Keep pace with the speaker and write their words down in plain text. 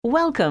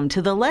Welcome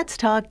to the Let's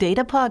Talk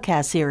Data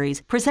podcast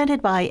series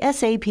presented by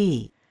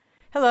SAP.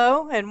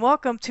 Hello, and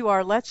welcome to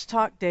our Let's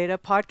Talk Data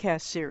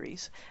podcast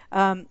series.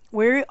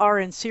 We are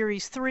in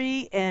series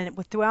 3,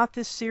 and throughout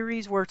this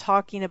series, we're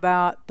talking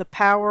about the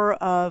power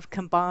of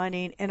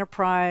combining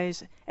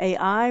enterprise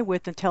AI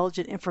with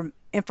intelligent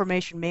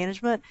information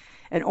management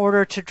in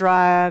order to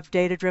drive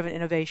data-driven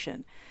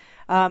innovation.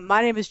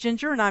 My name is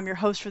Ginger, and I'm your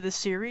host for this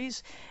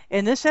series.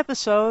 In this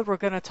episode, we're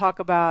going to talk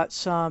about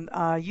some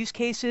use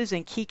cases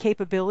and key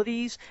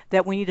capabilities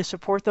that we need to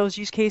support those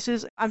use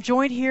cases. I'm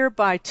joined here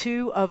by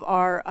two of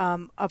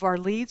our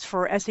leads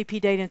for SAP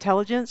Data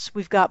Intelligence.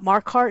 We've got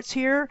Mark Hartz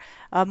here.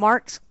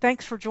 Mark,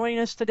 thanks for joining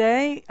us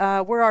today.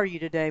 Where are you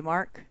today,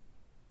 Mark?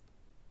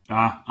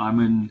 I'm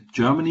in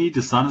Germany.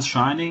 The sun is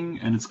shining,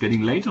 and it's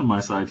getting late on my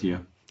side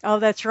here. Oh,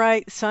 that's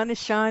right. The sun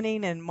is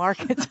shining, and Mark,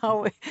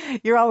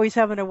 you're always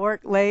having to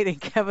work late,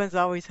 and Kevin's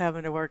always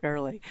having to work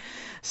early.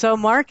 So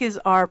Mark is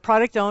our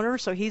product owner,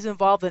 so he's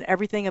involved in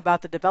everything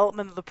about the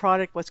development of the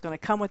product, what's going to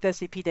come with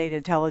SAP Data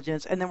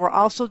Intelligence. And then we're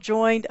also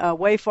joined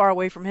way far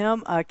away from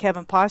him,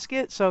 Kevin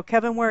Poskett. So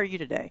Kevin, where are you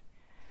today?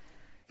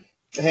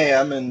 Hey,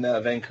 I'm in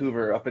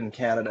Vancouver, up in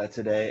Canada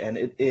today, and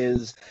it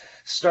is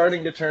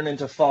starting to turn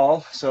into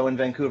fall. So in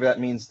Vancouver, that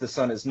means the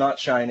sun is not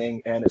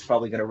shining, and it's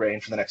probably going to rain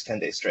for the next 10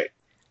 days straight.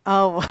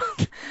 Oh,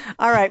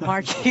 all right,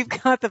 Mark, you've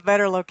got the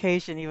better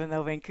location, even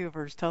though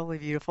Vancouver is totally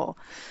beautiful.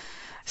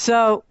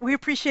 So we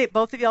appreciate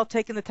both of y'all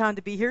taking the time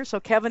to be here.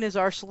 So Kevin is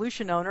our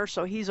solution owner,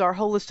 so he's our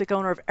holistic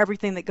owner of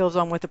everything that goes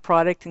on with the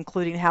product,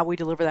 including how we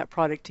deliver that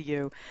product to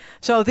you.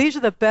 So these are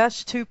the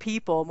best two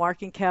people,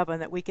 Mark and Kevin,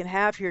 that we can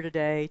have here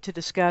today to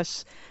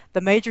discuss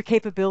the major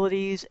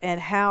capabilities and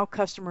how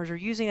customers are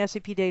using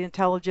SAP Data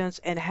Intelligence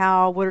and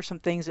what are some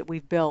things that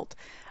we've built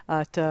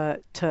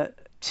to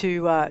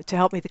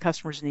help meet the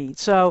customer's needs.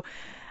 So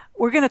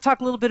we're going to talk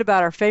a little bit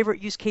about our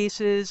favorite use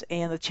cases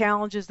and the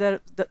challenges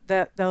that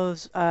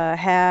those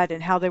had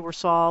and how they were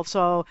solved.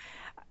 So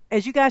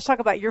as you guys talk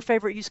about your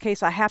favorite use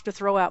case, I have to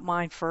throw out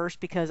mine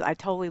first because I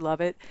totally love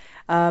it.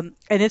 And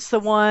it's the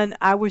one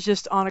I was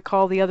just on a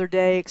call the other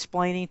day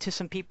explaining to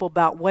some people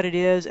about what it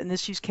is. And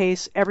this use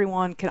case,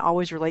 everyone can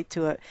always relate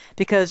to it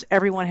because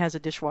everyone has a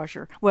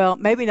dishwasher. Well,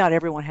 maybe not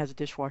everyone has a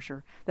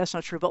dishwasher. That's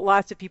not true, but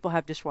lots of people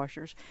have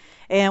dishwashers.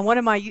 And one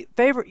of my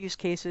favorite use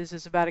cases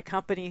is about a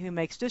company who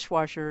makes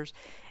dishwashers,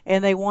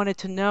 and they wanted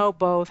to know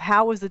both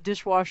how is the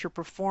dishwasher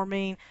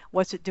performing,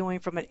 what's it doing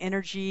from an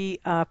energy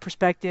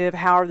perspective,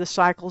 how are the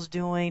cycles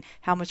doing,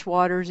 how much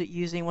water is it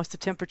using, what's the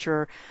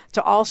temperature,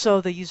 to also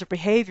the user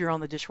behavior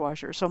on the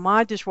dishwasher. So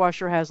my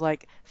dishwasher has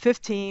like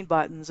 15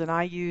 buttons, and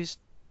I use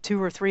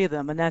 2 or 3 of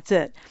them, and that's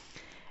it.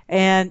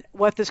 And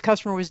what this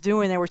customer was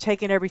doing, they were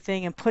taking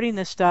everything and putting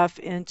this stuff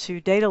into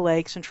data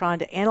lakes and trying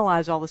to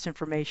analyze all this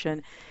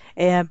information.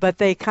 But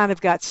they kind of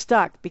got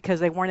stuck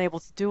because they weren't able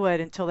to do it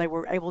until they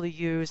were able to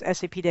use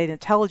SAP Data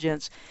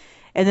Intelligence.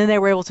 And then they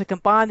were able to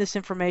combine this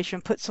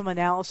information, put some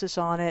analysis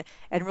on it,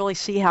 and really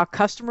see how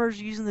customers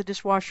are using the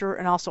dishwasher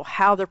and also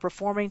how they're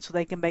performing so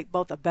they can make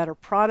both a better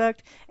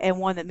product and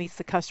one that meets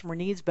the customer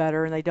needs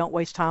better, and they don't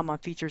waste time on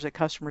features that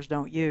customers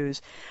don't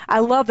use. I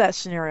love that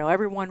scenario.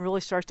 Everyone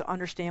really starts to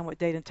understand what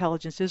data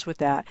intelligence is with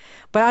that.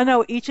 But I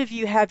know each of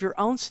you have your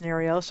own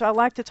scenario, so I'd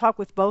like to talk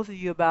with both of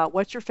you about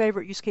what's your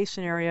favorite use case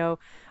scenario,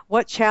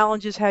 what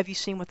challenges have you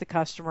seen with the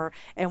customer,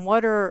 and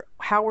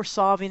how we're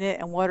solving it,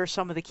 and what are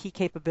some of the key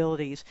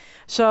capabilities.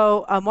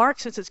 So,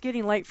 Mark, since it's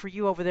getting late for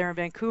you over there in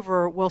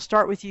Vancouver, we'll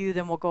start with you,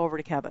 then we'll go over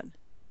to Kevin.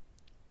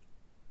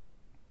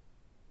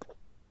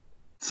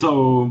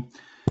 So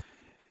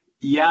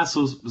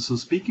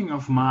speaking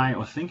of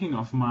thinking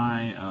of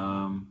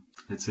my,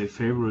 let's say,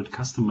 favorite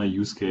customer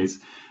use case,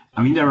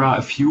 I mean, there are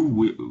a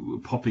few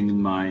popping in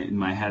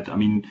my head. I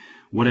mean,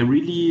 what I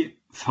really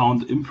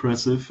found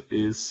impressive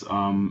is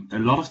a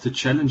lot of the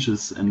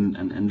challenges and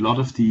a lot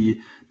of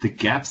the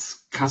gaps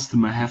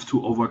customer have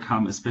to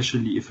overcome,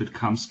 especially if it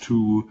comes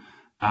to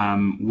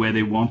where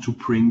they want to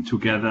bring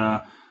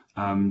together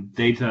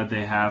data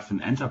they have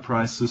in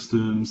enterprise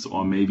systems,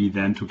 or maybe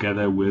then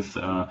together with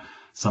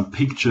some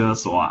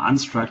pictures or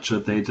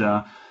unstructured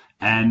data.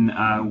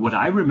 And what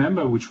I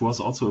remember, which was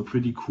also a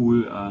pretty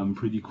cool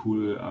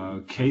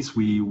case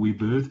we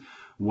built,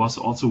 was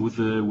also with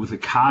a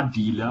car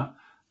dealer.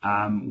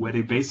 Where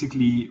they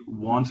basically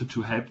wanted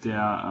to help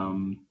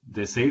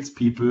their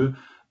salespeople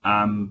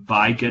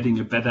by getting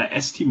a better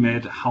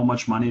estimate how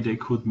much money they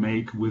could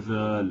make with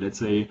let's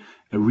say,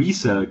 a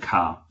resale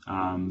car.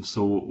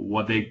 So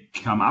what they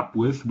come up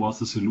with was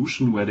a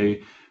solution where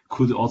they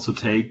could also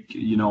take,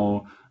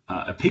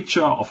 a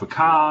picture of a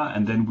car,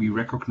 and then we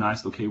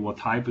recognized, okay, what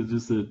type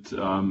is it,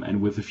 and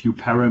with a few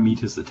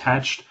parameters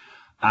attached,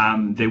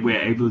 they were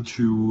able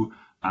to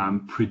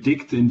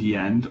predict in the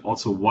end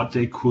also what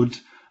they could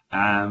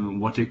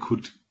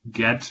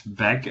get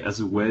back as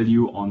a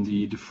value on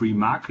the free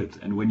market.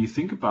 And when you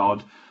think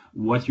about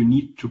what you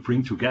need to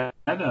bring together,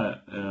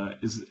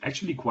 is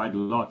actually quite a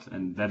lot,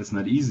 and that is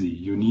not easy.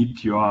 You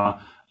need your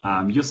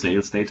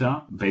sales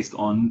data based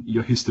on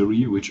your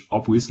history, which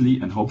obviously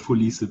and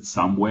hopefully sits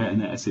somewhere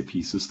in a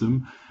SAP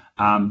system.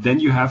 Then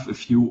you have a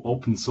few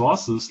open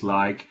sources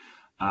like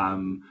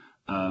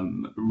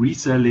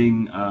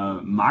reselling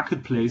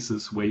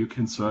marketplaces where you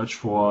can search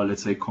for,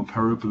 let's say,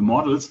 comparable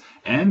models.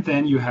 And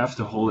then you have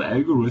the whole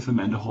algorithm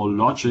and the whole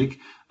logic,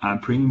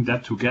 bringing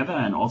that together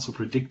and also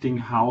predicting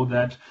how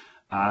that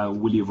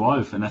will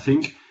evolve. And I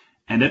think,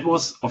 and that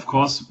was, of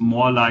course,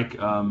 more like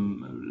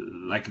an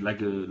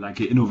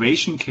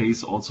innovation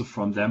case also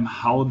from them,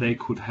 how they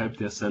could help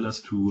their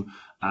sellers to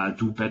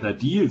do better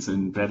deals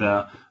and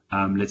better,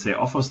 let's say,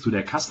 offers to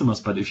their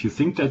customers. But if you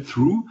think that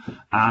through,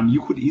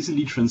 you could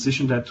easily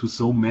transition that to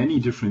so many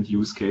different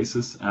use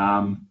cases,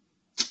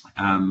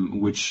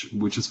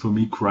 which is for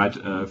me quite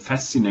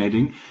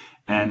fascinating.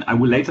 And I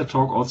will later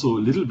talk also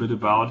a little bit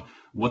about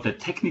what that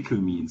technical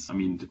means. I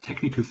mean, the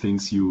technical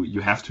things you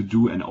have to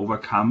do and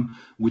overcome,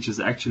 which is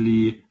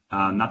actually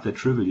not that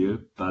trivial.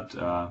 But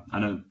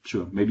I'm not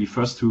sure. Maybe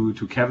first to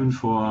Kevin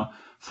for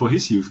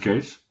his use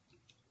case.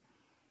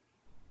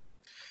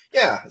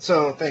 Yeah.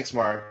 So thanks,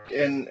 Mark.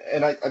 And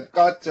I've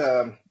got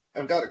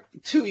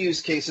two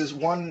use cases.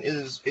 One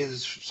is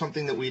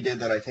something that we did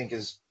that I think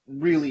is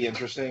really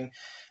interesting,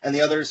 and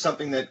the other is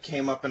something that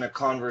came up in a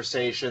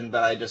conversation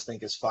that I just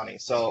think is funny.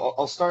 So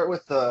I'll start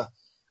with the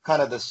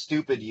kind of the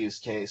stupid use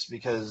case,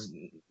 because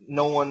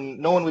no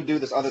one would do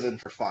this other than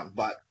for fun.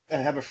 But I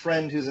have a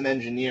friend who's an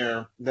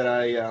engineer that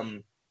I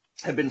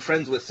have been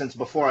friends with since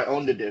before I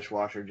owned a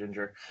dishwasher,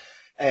 Ginger.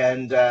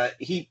 And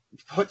he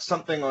put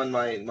something on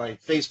my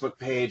Facebook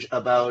page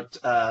about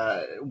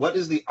what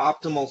is the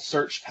optimal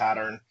search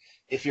pattern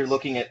if you're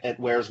looking at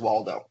Where's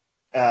Waldo.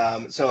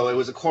 So it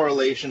was a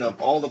correlation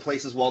of all the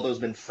places Waldo's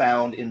been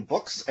found in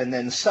books, and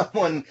then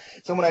someone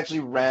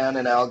actually ran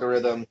an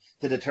algorithm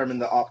to determine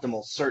the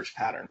optimal search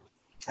pattern.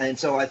 And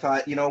so I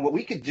thought, what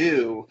we could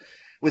do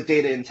with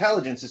data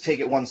intelligence is take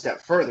it one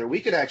step further.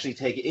 We could actually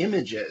take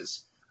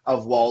images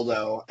of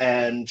Waldo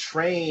and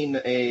train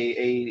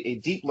a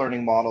deep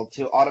learning model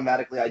to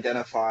automatically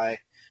identify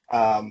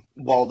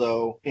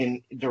Waldo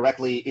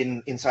directly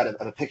inside of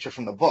a picture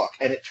from the book.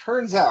 And it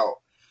turns out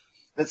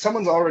that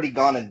someone's already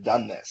gone and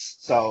done this.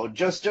 So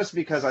just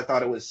because I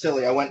thought it was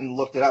silly, I went and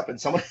looked it up, and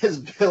someone has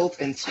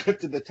built and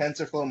scripted the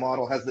TensorFlow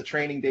model, has the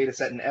training data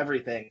set and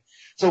everything.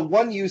 So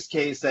one use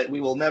case that we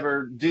will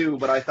never do,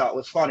 but I thought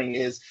was funny,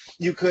 is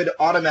you could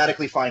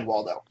automatically find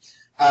Waldo.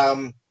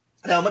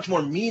 Now, a much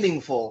more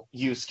meaningful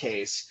use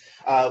case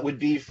would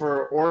be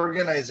for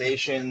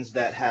organizations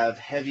that have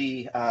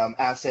heavy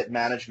asset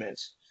management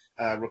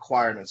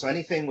requirements. So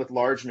anything with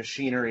large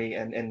machinery,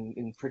 and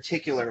in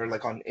particular,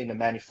 like in a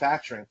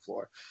manufacturing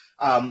floor,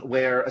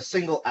 where a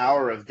single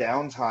hour of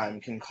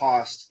downtime can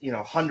cost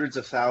hundreds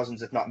of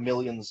thousands, if not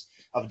millions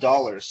of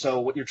dollars. So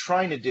what you're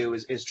trying to do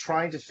is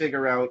trying to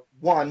figure out,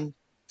 one,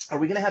 are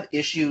we going to have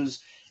issues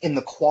in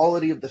the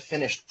quality of the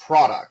finished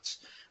product?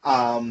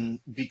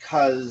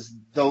 Because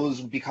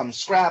those become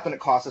scrap and it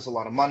costs us a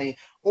lot of money?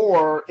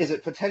 Or is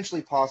it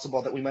potentially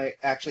possible that we might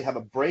actually have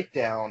a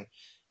breakdown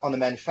on the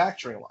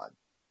manufacturing line?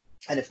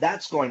 And if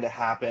that's going to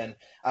happen,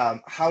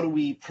 how do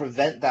we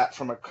prevent that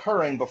from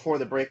occurring before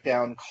the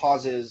breakdown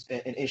causes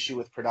an issue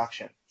with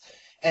production?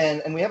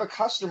 And we have a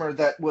customer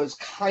that was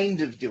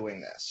kind of doing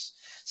this.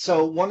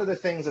 So one of the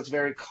things that's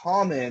very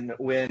common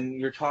when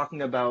you're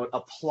talking about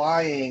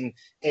applying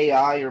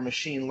AI or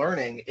machine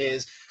learning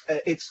is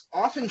it's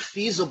often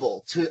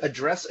feasible to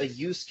address a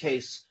use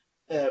case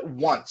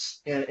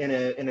once in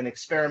an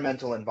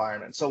experimental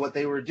environment. So what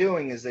they were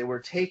doing is they were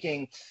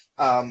taking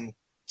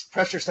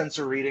pressure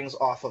sensor readings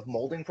off of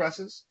molding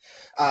presses,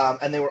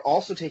 and they were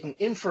also taking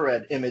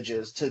infrared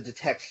images to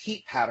detect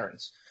heat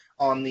patterns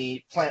on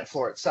the plant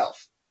floor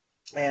itself.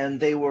 And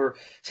they were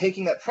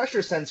taking that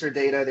pressure sensor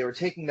data, they were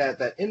taking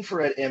that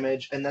infrared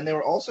image, and then they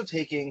were also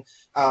taking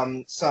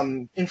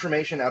some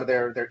information out of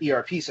their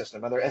ERP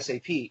system, their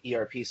SAP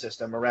ERP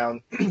system,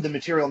 around the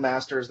material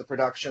masters, the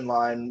production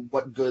line,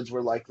 what goods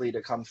were likely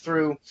to come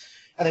through.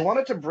 And they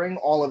wanted to bring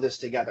all of this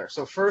together.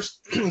 So first,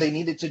 they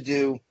needed to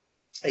do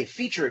a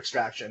feature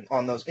extraction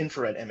on those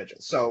infrared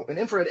images. So an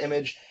infrared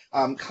image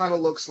kind of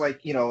looks like,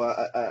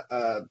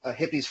 a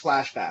hippie's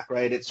flashback,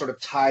 right? It's sort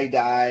of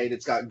tie-dyed,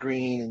 it's got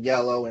green and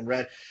yellow and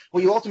red.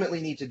 What you ultimately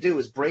need to do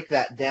is break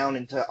that down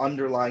into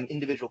underlying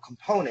individual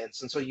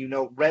components. And so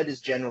red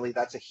is generally,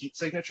 that's a heat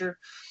signature.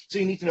 So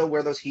you need to know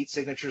where those heat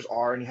signatures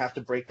are, and you have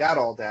to break that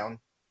all down.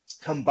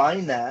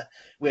 Combine that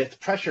with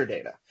pressure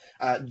data.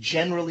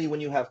 Generally,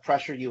 when you have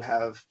pressure, you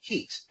have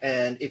heat.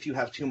 And if you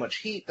have too much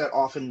heat, that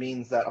often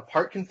means that a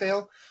part can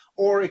fail,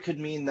 or it could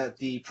mean that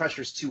the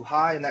pressure is too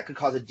high, and that could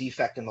cause a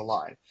defect in the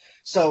line.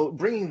 So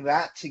bringing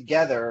that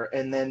together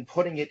and then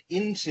putting it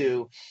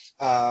into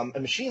a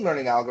machine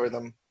learning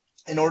algorithm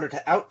in order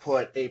to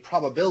output a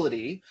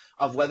probability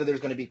of whether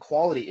there's going to be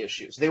quality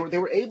issues. They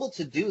were able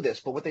to do this,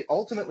 but what they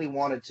ultimately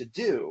wanted to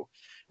do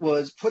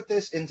was put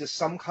this into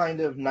some kind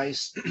of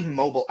nice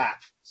mobile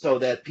app so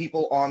that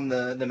people on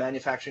the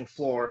manufacturing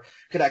floor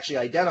could actually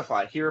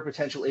identify, here are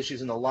potential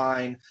issues in the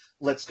line,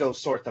 let's go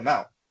sort them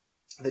out.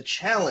 The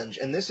challenge,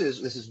 and this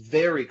is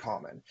very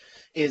common,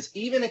 is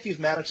even if you've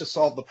managed to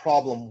solve the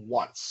problem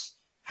once,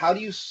 how do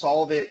you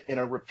solve it in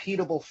a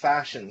repeatable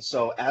fashion?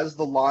 So as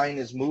the line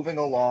is moving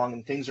along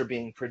and things are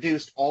being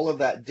produced, all of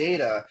that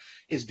data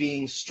is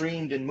being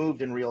streamed and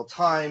moved in real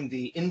time.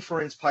 The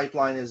inference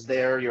pipeline is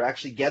there. You're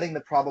actually getting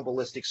the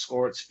probabilistic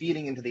score. It's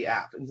feeding into the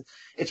app. And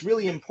it's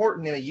really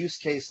important in a use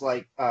case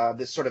like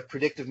this sort of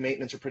predictive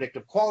maintenance or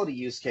predictive quality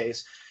use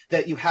case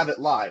that you have it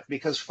live,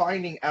 because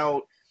finding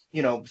out,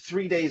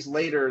 3 days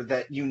later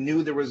that you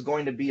knew there was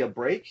going to be a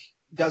break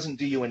doesn't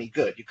do you any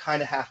good. You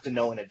kind of have to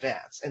know in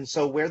advance. And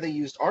so where they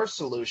used our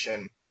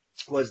solution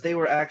was they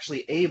were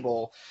actually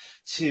able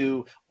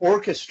to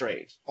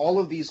orchestrate all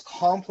of these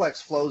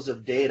complex flows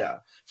of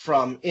data,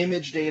 from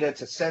image data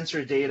to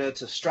sensor data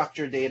to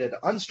structured data to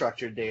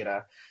unstructured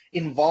data,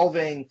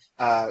 involving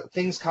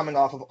things coming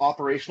off of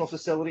operational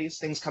facilities,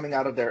 things coming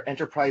out of their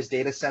enterprise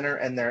data center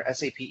and their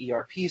SAP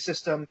ERP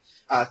system,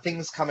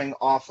 things coming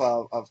off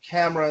of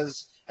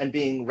cameras, and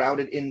being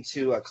routed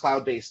into a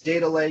cloud-based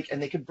data lake.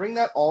 And they could bring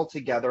that all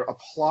together,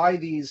 apply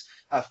these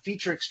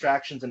feature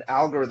extractions and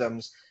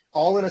algorithms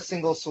all in a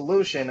single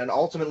solution, and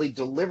ultimately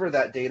deliver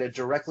that data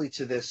directly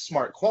to this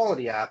smart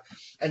quality app.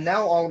 And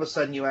now all of a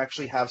sudden you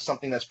actually have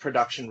something that's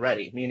production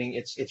ready, meaning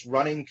it's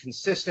running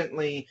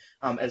consistently.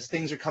 As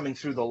things are coming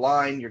through the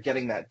line, you're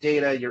getting that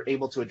data, you're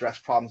able to address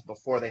problems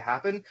before they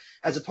happen,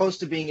 as opposed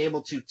to being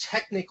able to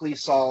technically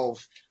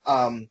solve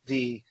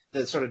the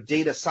sort of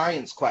data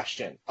science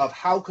question of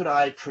how could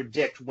I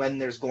predict when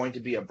there's going to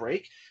be a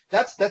break.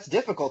 That's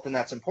difficult and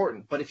that's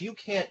important. But if you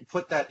can't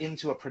put that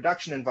into a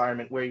production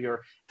environment where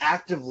you're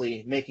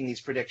actively making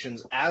these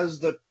predictions as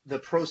the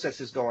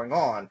process is going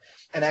on,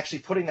 and actually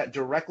putting that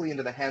directly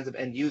into the hands of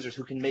end users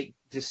who can make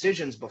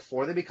decisions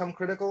before they become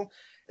critical,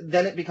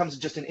 then it becomes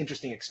just an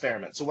interesting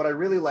experiment. So what I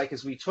really like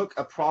is we took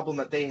a problem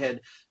that they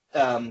had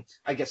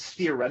I guess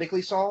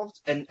theoretically solved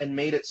and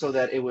made it so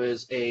that it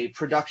was a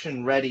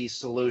production ready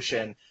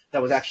solution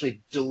that was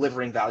actually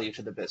delivering value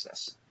to the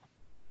business.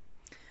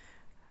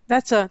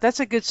 That's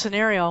a good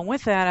scenario, and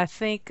with that, I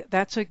think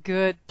that's a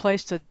good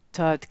place to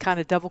kind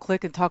of double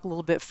click and talk a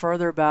little bit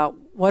further about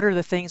what are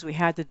the things we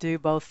had to do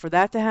both for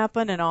that to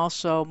happen, and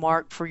also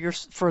Mark for your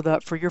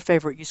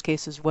favorite use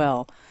case as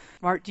well.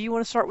 Mark, do you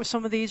want to start with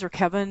some of these, or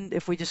Kevin,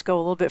 if we just go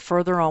a little bit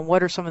further on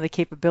what are some of the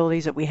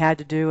capabilities that we had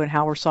to do and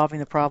how we're solving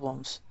the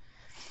problems?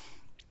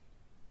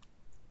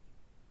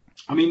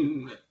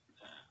 I'm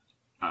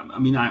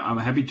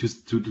happy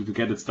to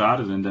get it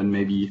started, and then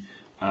maybe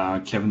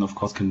Kevin, of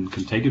course, can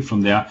take it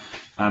from there.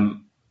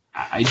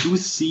 I do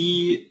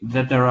see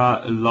that there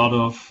are a lot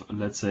of,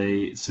 let's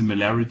say,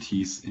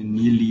 similarities in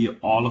nearly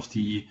all of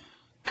the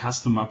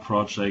customer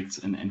projects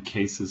and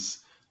cases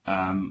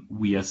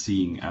we are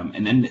seeing.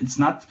 And it's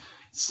not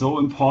so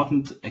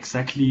important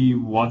exactly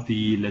what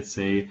the, let's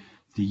say,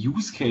 the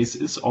use case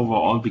is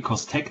overall,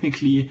 because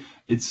technically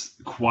it's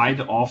quite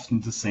often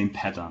the same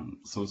pattern.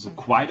 So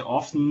quite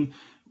often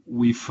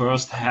we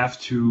first have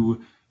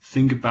to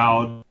think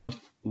about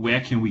where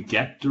can we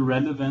get the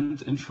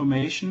relevant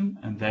information,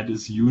 and that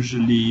is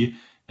usually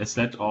a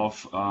set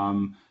of,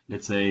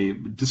 let's say,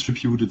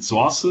 distributed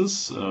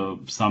sources.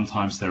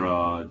 Sometimes there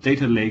are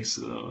data lakes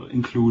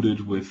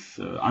included with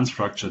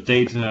unstructured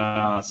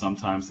data.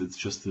 Sometimes it's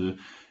just a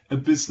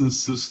business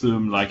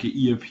system like an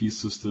ERP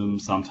system.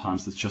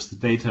 Sometimes it's just a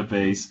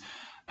database.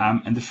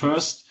 And the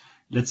first,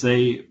 let's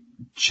say,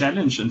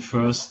 challenge and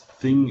first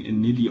thing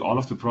in nearly all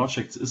of the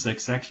projects is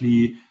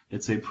exactly,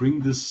 let's say,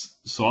 bring these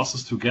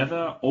sources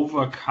together,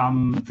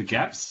 overcome the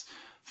gaps,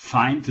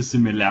 find the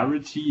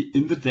similarity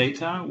in the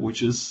data,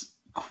 which is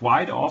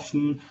quite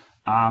often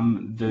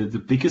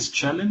the biggest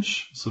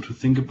challenge. So to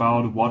think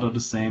about what are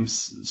the same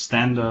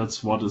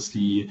standards, what is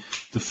the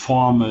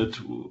format,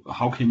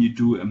 how can you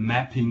do a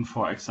mapping,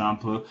 for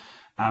example,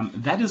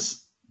 that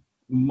is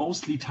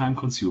mostly time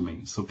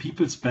consuming. So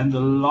people spend a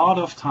lot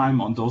of time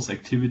on those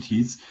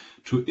activities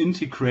to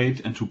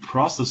integrate and to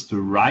process the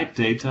right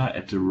data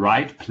at the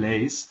right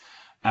place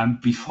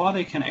before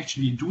they can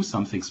actually do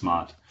something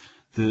smart.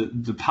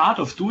 The part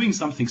of doing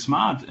something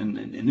smart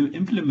and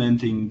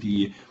implementing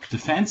the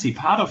fancy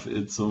part of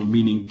it, so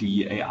meaning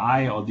the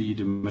AI or the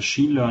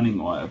machine learning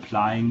or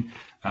applying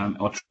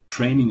or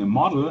training a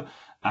model,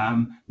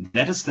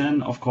 that is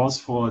then, of course,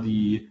 for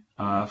the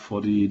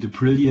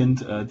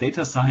brilliant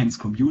data science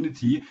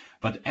community.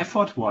 But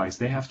effort-wise,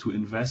 they have to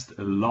invest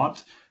a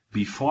lot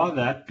before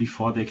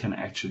they can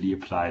actually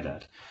apply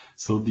that.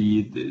 So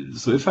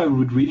so if I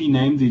would really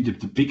name the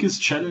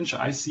biggest challenge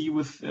I see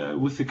with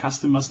the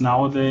customers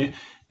nowadays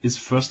is,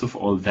 first of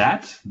all,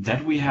 that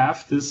we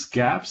have these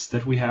gaps,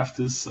 that we have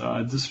this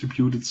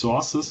distributed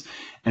sources,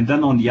 and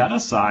then on the other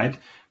side,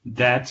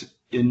 that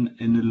in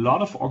a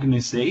lot of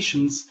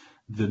organizations,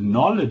 the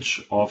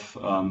knowledge of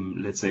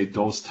let's say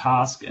those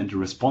tasks and the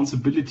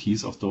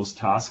responsibilities of those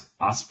tasks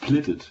are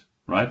splitted.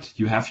 Right?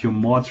 You have your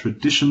more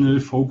traditional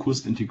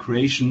focused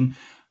integration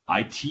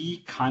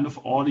IT kind of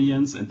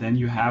audience, and then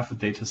you have a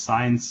data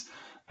science,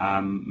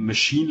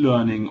 machine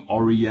learning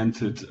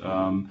oriented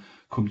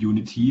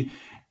community.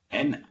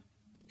 And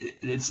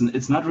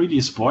it's not really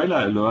a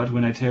spoiler alert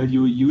when I tell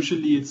you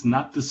usually it's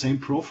not the same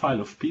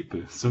profile of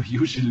people. So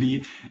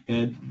usually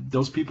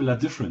those people are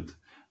different.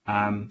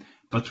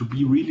 But to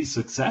be really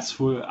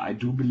successful, I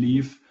do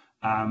believe,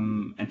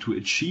 and to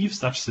achieve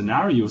such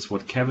scenarios,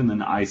 what Kevin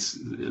and I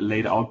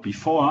laid out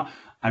before,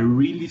 I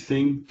really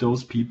think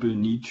those people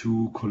need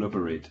to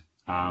collaborate.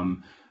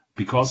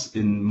 Because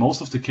in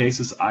most of the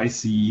cases I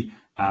see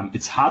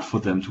it's hard for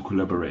them to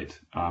collaborate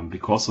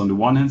because on the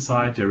one hand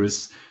side there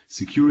is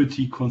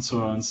security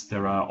concerns,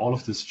 there are all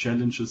of these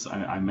challenges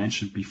I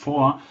mentioned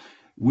before,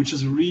 which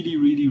is really,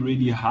 really,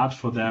 really hard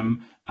for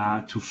them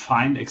to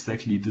find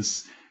exactly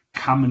this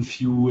common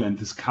view and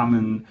this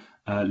common,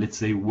 let's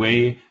say,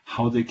 way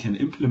how they can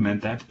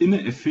implement that in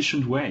an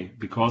efficient way,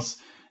 because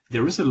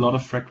there is a lot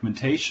of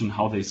fragmentation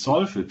how they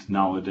solve it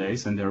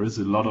nowadays, and there is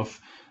a lot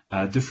of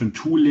different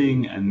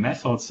tooling and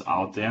methods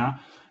out there.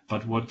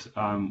 But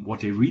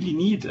what they really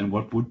need and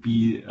what would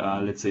be,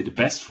 let's say, the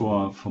best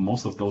for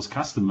most of those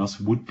customers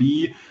would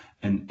be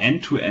an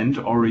end-to-end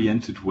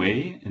oriented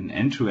way, an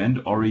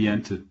end-to-end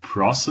oriented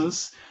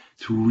process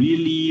to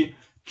really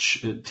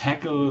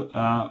tackle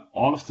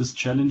all of these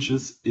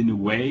challenges in a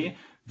way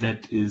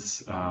that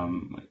is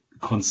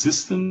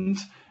consistent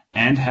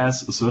and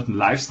has a certain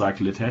life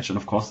cycle attached. And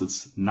of course,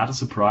 it's not a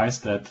surprise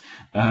that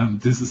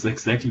this is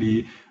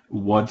exactly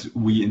what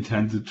we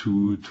intended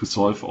to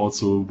solve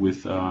also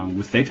with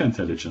data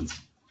intelligence.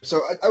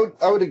 So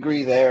I would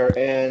agree there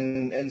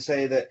and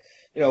say that,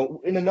 you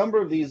know, in a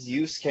number of these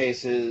use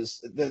cases,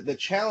 the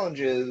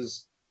challenge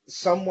is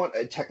somewhat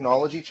a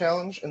technology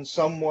challenge and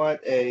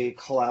somewhat a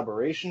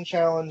collaboration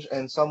challenge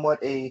and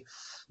somewhat a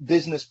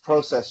business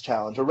process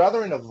challenge, or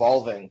rather an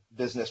evolving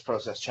business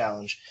process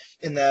challenge,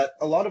 in that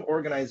a lot of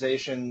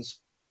organizations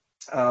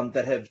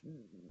that have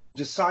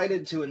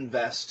decided to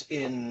invest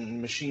in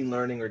machine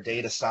learning or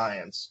data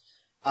science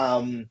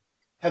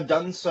have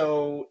done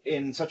so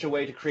in such a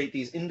way to create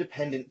these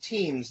independent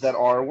teams that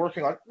are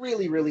working on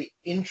really, really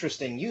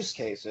interesting use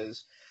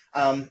cases,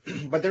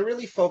 but they're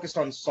really focused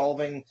on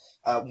solving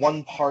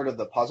one part of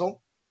the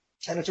puzzle.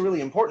 And it's a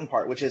really important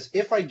part, which is,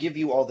 if I give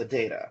you all the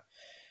data,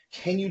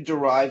 can you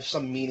derive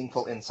some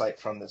meaningful insight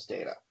from this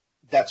data?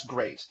 That's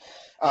great.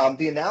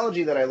 The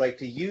analogy that I like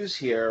to use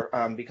here,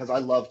 because I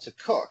love to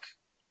cook,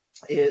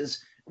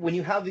 is when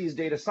you have these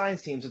data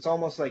science teams, it's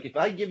almost like, if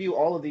I give you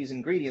all of these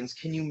ingredients,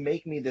 can you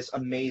make me this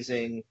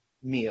amazing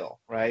meal,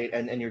 right?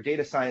 And your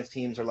data science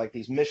teams are like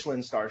these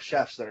Michelin star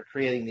chefs that are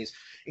creating these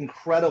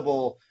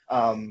incredible,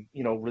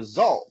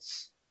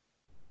 results.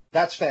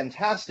 That's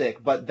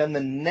fantastic. But then the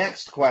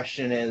next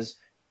question is,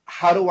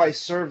 how do I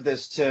serve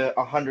this to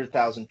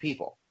 100,000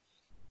 people?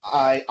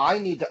 I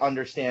need to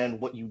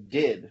understand what you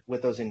did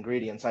with those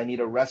ingredients. I need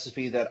a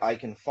recipe that I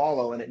can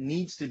follow, and it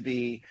needs to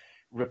be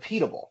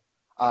repeatable.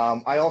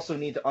 I also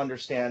need to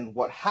understand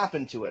what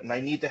happened to it, and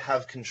I need to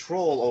have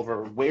control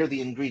over where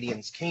the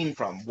ingredients came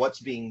from,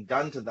 what's being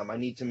done to them. I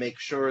need to make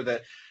sure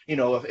that,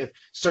 if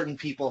certain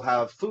people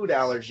have food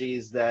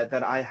allergies, that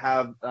I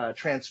have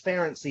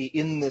transparency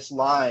in this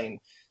line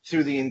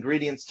through the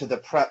ingredients to the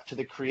prep, to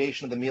the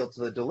creation of the meal,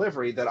 to the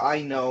delivery, that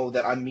I know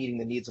that I'm meeting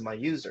the needs of my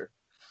user.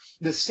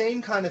 The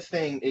same kind of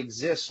thing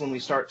exists when we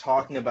start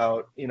talking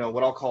about,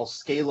 what I'll call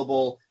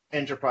scalable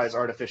enterprise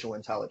artificial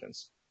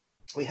intelligence.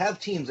 We have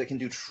teams that can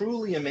do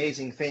truly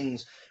amazing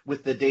things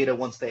with the data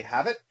once they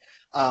have it.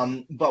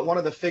 But one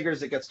of the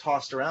figures that gets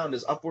tossed around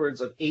is upwards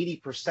of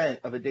 80%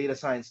 of a data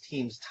science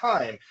team's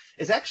time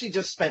is actually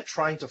just spent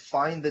trying to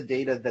find the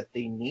data that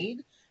they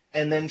need,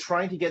 and then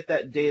trying to get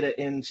that data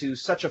into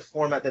such a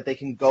format that they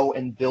can go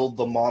and build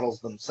the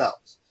models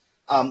themselves.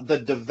 The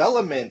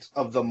development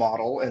of the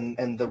model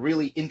and the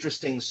really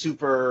interesting,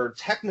 super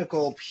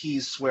technical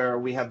piece where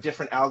we have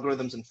different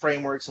algorithms and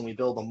frameworks and we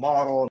build a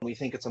model and we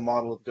think it's a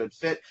model of good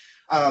fit,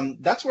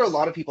 that's where a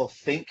lot of people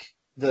think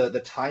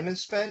the time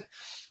is spent.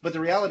 But the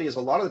reality is,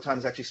 a lot of the time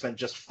is actually spent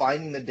just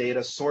finding the data,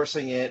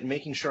 sourcing it,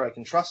 making sure I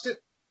can trust it.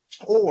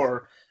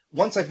 Or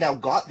once I've now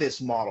got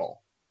this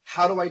model,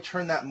 how do I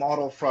turn that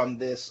model from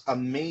this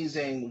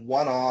amazing,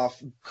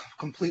 one-off,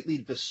 completely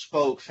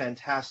bespoke,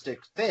 fantastic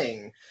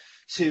thing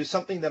to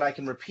something that I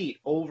can repeat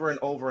over and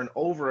over and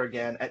over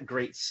again at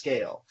great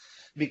scale?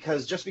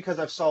 Because just because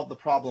I've solved the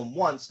problem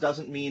once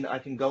doesn't mean I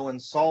can go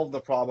and solve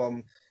the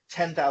problem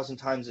 10,000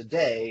 times a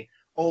day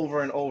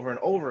over and over and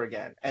over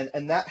again.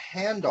 And that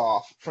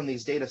handoff from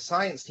these data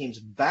science teams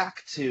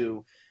back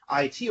to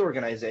IT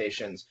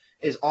organizations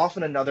is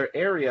often another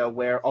area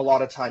where a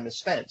lot of time is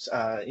spent.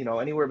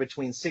 Anywhere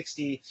between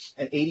 60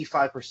 and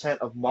 85%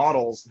 of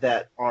models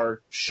that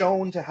are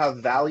shown to have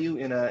value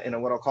in a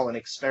what I'll call an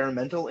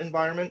experimental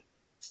environment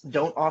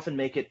don't often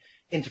make it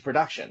into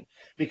production,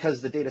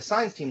 because the data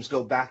science teams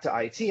go back to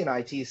IT, and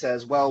IT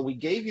says, well, we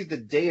gave you the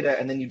data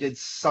and then you did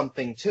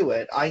something to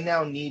it. I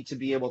now need to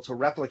be able to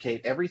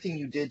replicate everything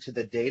you did to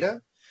the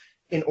data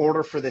in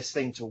order for this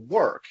thing to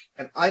work.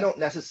 And I don't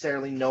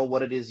necessarily know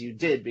what it is you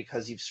did,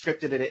 because you've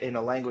scripted it in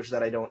a language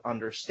that I don't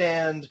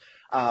understand,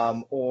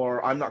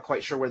 or I'm not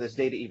quite sure where this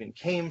data even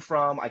came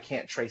from. I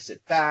can't trace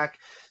it back.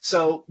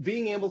 So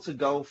being able to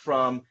go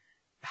from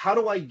how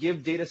do I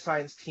give data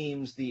science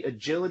teams the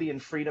agility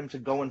and freedom to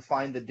go and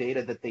find the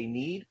data that they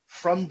need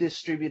from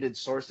distributed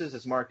sources,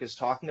 as Mark is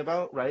talking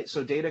about, right?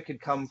 So data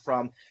could come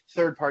from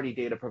third-party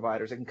data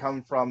providers. It can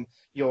come from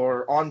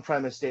your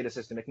on-premise data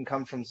system. It can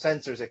come from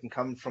sensors. It can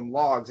come from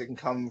logs. It can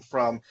come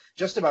from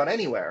just about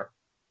anywhere.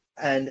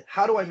 And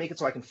how do I make it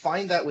so I can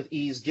find that with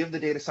ease, give the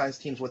data science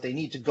teams what they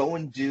need to go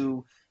and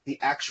do the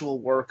actual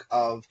work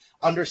of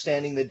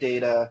understanding the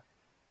data,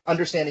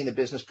 understanding the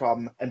business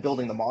problem, and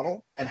building the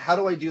model? And how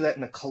do I do that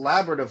in a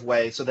collaborative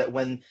way so that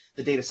when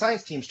the data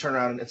science teams turn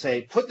around and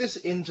say, put this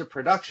into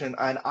production,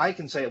 and I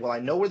can say, well, I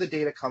know where the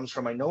data comes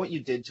from, I know what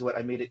you did to it,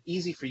 I made it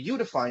easy for you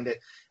to find it,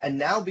 and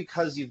now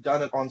because you've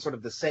done it on sort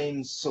of the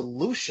same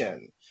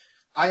solution,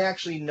 I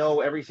actually know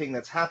everything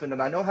that's happened,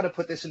 and I know how to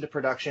put this into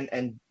production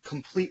and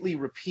completely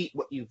repeat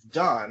what you've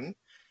done,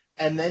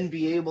 and then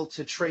be able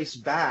to trace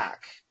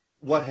back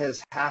what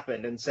has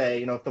happened and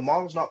say, if the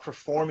model's not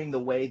performing the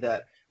way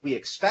that we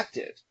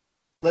expected,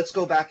 let's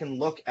go back and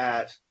look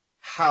at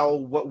how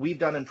what we've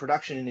done in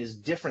production is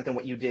different than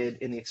what you did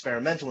in the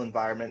experimental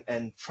environment,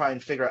 and try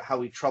and figure out how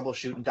we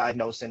troubleshoot and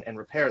diagnose and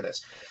repair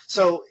this.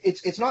 So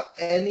it's not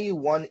any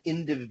one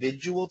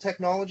individual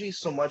technology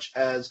so much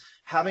as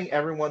having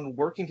everyone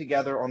working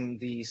together on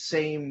the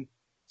same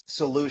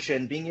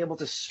solution, being able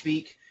to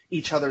speak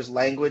each other's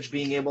language,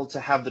 being able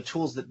to have the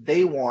tools that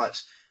they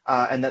want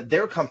and that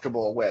they're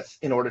comfortable with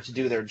in order to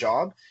do their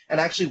job,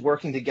 and actually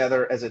working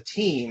together as a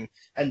team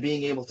and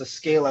being able to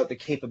scale out the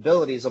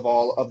capabilities of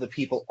all of the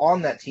people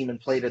on that team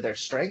and play to their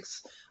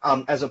strengths,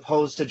 as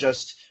opposed to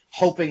just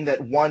hoping that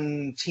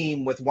one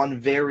team with one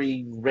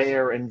very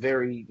rare and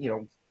very,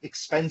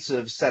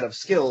 expensive set of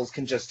skills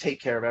can just take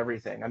care of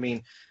everything. I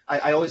mean,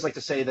 I always like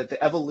to say that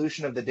the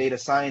evolution of the data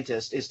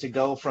scientist is to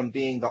go from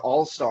being the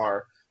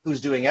all-star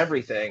who's doing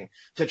everything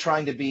to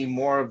trying to be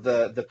more of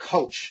the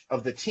coach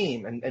of the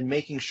team, and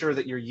making sure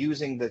that you're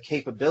using the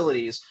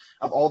capabilities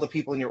of all the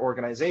people in your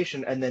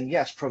organization, and then,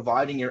 yes,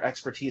 providing your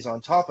expertise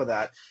on top of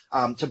that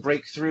to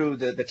break through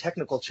the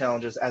technical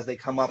challenges as they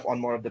come up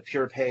on more of the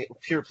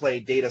pure play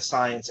data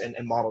science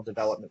and model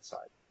development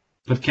side.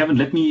 But Kevin,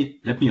 let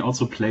me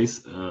also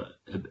place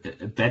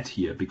a bet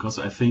here, because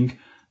I think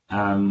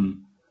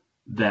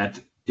that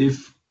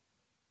if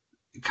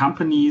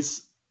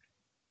companies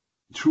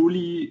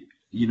truly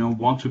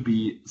want to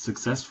be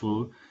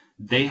successful,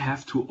 they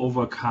have to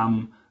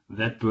overcome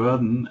that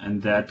burden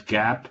and that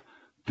gap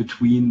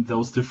between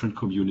those different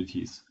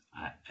communities.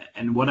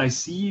 And what I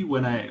see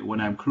when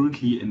I'm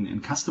currently in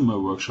customer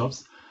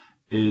workshops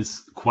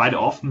is quite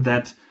often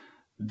that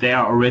they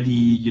are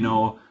already,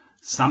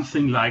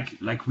 something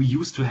like we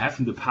used to have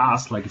in the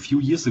past, like a few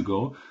years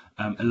ago.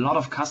 A lot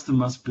of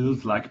customers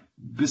build like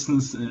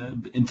business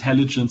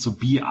intelligence or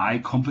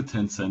BI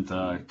competence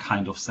center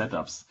kind of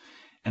setups.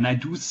 And I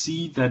do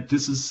see that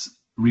this is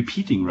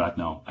repeating right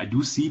now. I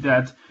do see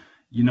that,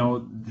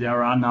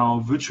 there are now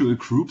virtual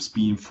groups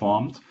being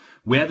formed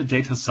where the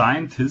data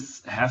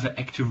scientists have an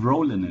active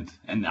role in it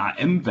and are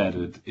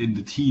embedded in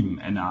the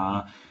team and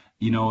are,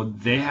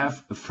 they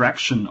have a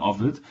fraction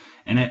of it.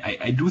 And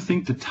I do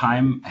think the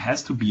time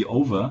has to be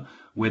over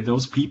where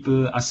those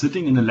people are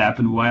sitting in a lab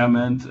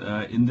environment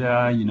in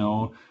their,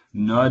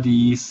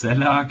 nerdy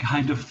cellar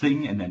kind of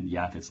thing. And then,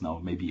 that's now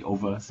maybe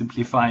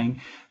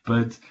oversimplifying,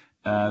 but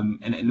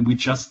and we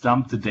just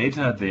dump the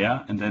data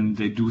there, and then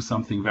they do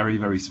something very,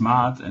 very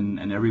smart,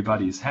 and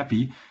everybody is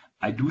happy.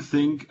 I do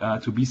think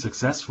to be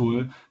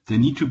successful, there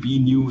need to be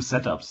new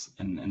setups,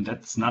 and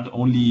that's not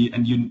only,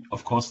 and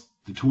of course,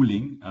 the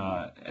tooling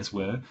as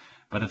well,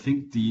 but I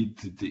think the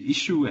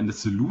issue and the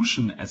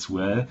solution as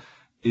well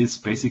is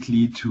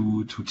basically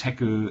to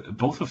tackle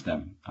both of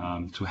them,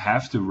 to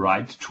have the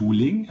right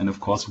tooling, and of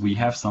course we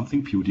have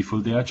something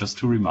beautiful there, just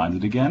to remind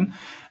it again,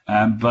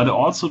 but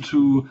also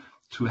to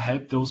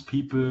help those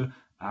people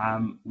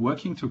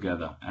working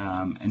together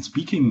and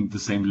speaking the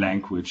same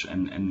language,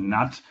 and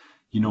not,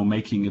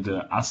 making it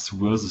a us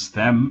versus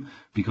them,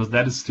 because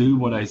that is still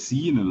what I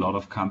see in a lot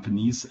of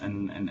companies,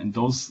 and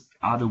those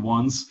are the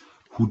ones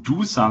who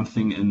do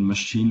something in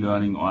machine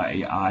learning or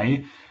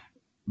AI,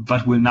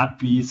 but will not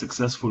be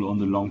successful on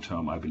the long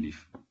term, I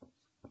believe.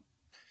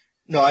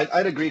 No,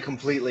 I'd agree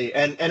completely.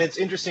 And it's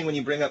interesting when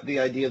you bring up the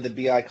idea of the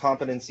BI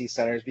competency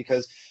centers,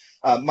 because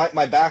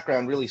my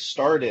background really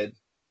started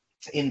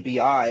in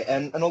BI,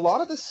 and a lot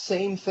of the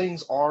same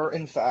things are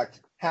in fact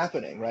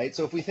happening, right?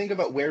 So if we think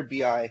about where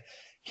BI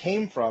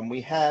came from,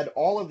 we had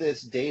all of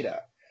this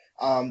data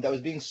that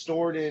was being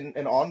stored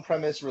in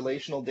on-premise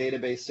relational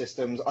database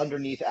systems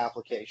underneath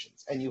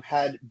applications, and you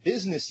had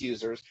business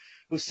users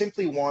who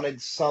simply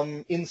wanted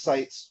some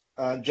insights,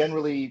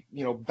 generally,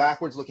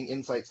 backwards-looking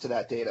insights to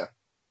that data.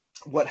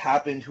 What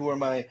happened? Who are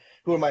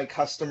my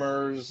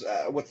customers?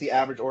 What's the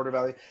average order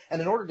value?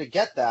 And in order to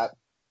get that,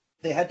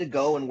 they had to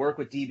go and work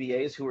with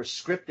DBAs who were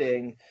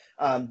scripting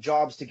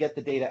jobs to get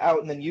the data out,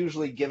 and then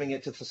usually giving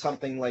it to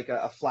something like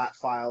a flat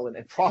file,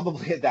 and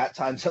probably at that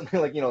time something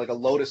like like a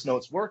Lotus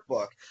Notes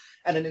workbook.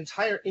 And an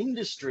entire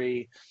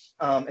industry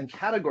and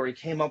category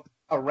came up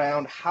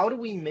around how do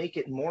we make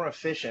it more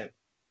efficient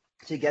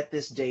to get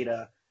this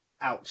data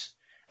out.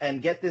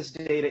 and get this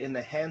data in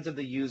the hands of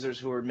the users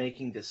who are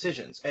making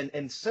decisions.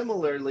 And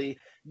similarly,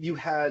 you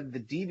had the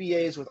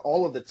DBAs with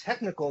all of the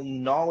technical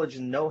knowledge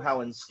and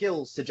know-how and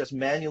skills to just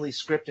manually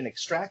script and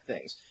extract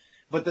things.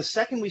 But the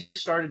second we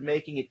started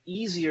making it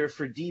easier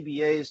for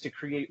DBAs to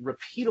create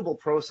repeatable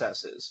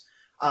processes,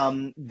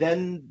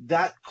 then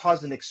that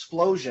caused an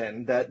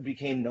explosion that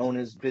became known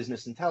as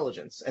business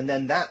intelligence. And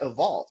then that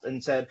evolved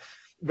and said,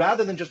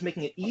 rather than just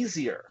making it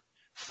easier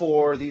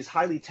for these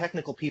highly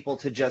technical people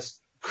to just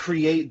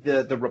create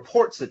the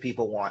reports that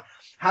people want,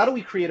 how do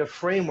we create a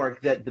framework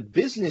that the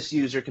business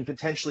user can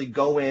potentially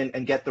go in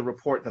and get the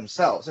report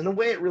themselves? And the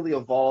way it really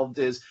evolved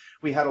is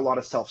we had a lot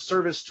of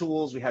self-service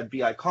tools, we had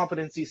BI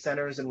competency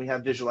centers, and we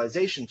have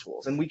visualization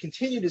tools. And we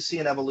continue to see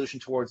an evolution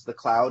towards the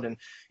cloud, and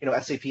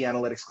SAP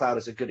Analytics Cloud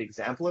is a good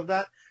example of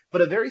that.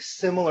 But a very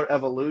similar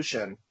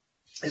evolution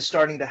is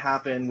starting to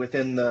happen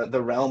within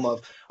the realm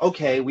of,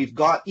 okay, we've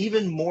got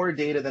even more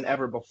data than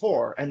ever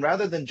before. And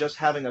rather than just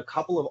having a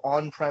couple of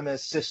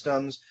on-premise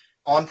systems,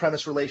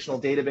 on-premise relational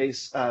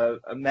database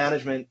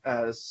management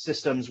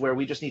systems where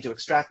we just need to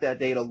extract that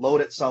data,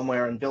 load it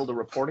somewhere, and build a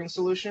reporting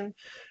solution,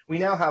 we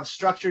now have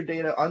structured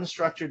data,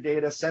 unstructured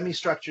data,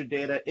 semi-structured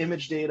data,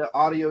 image data,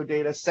 audio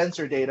data,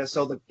 sensor data.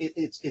 So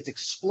it's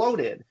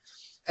exploded.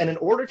 And in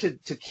order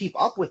to keep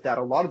up with that,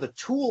 a lot of the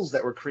tools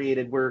that were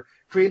created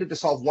to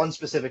solve one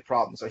specific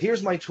problem. So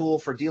here's my tool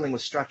for dealing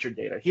with structured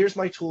data. Here's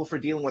my tool for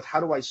dealing with how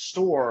do I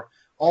store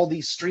all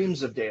these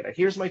streams of data.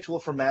 Here's my tool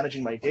for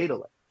managing my data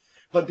lake.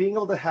 But being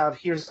able to have,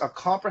 here's a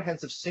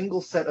comprehensive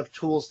single set of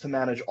tools to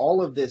manage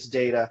all of this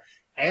data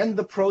and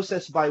the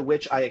process by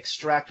which I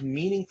extract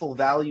meaningful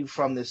value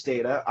from this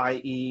data,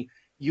 i.e.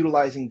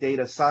 utilizing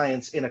data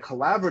science in a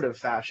collaborative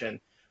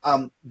fashion.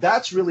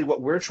 That's really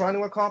what we're trying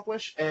to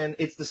accomplish. And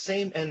it's the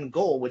same end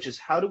goal, which is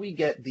how do we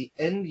get the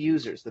end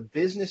users, the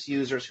business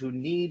users who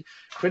need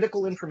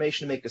critical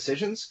information to make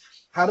decisions,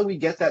 how do we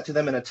get that to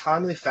them in a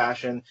timely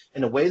fashion,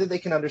 in a way that they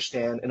can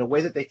understand, in a way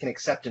that they can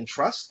accept and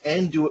trust,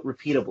 and do it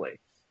repeatably?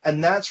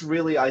 And that's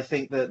really, I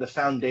think, the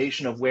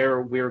foundation of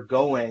where we're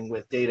going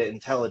with data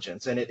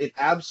intelligence. And it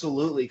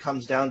absolutely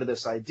comes down to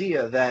this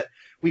idea that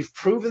we've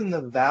proven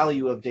the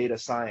value of data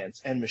science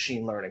and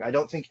machine learning. I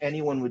don't think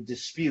anyone would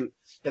dispute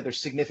that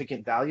there's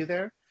significant value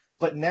there.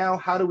 But now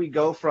how do we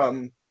go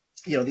from,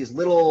 these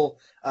little,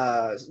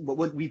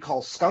 what we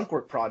call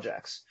skunkwork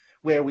projects,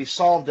 where we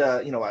solved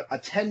a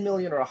 $10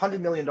 million or $100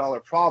 million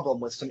problem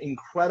with some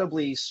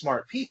incredibly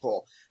smart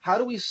people? How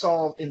do we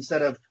solve,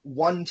 instead of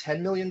one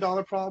 $10 million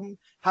problem,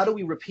 how do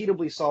we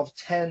repeatably solve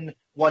 10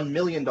 $1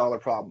 million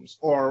problems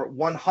or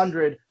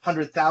 100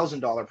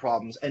 $100,000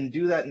 problems, and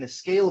do that in a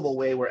scalable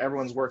way where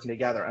everyone's working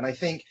together? And I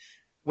think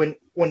when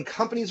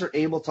companies are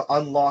able to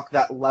unlock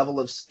that level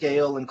of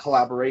scale and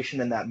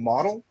collaboration in that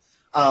model,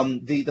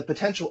 the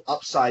potential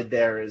upside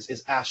there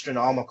is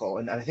astronomical.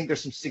 And I think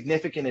there's some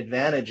significant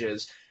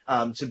advantages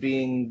to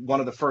being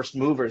one of the first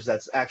movers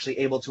that's actually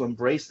able to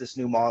embrace this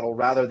new model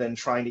rather than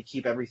trying to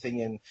keep everything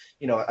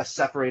in a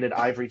separated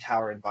ivory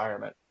tower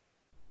environment.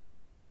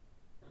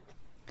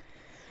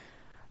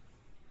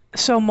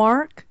 So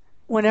Mark,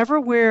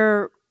 whenever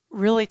we're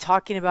really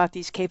talking about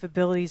these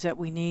capabilities that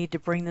we need to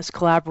bring this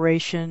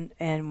collaboration,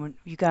 and when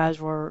you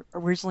guys were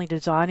originally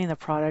designing the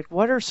product,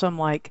 what are some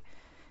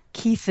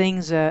key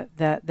things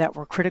that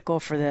were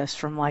critical for this,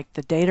 from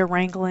the data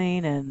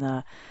wrangling and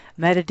the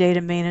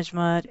metadata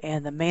management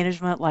and the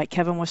management like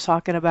Kevin was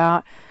talking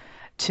about,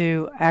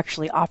 to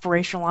actually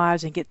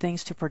operationalize and get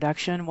things to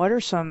production? What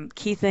are some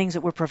key things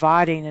that we're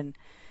providing, and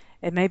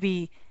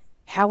maybe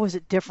how is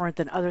it different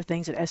than other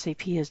things that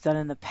SAP has done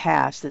in the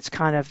past that's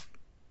kind of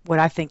what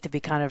I think to be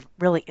kind of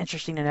really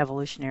interesting and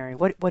evolutionary?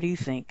 What do you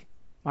think,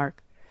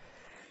 Mark?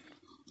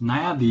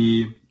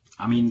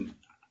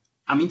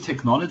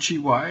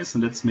 Technology-wise,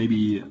 and that's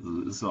maybe,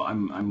 so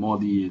I'm more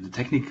the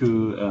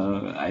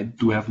technical, I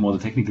do have more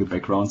the technical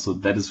background, so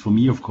that is for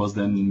me, of course,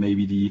 then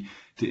maybe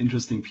the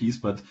interesting piece.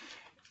 But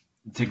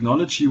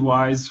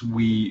technology-wise,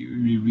 we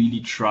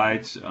really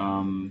tried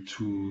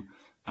to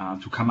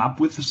come up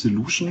with a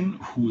solution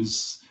who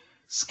is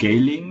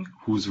scaling,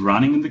 who's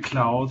running in the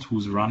cloud,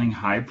 who's running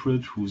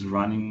hybrid,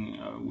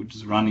 which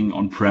is running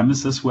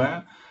on-premise as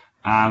well,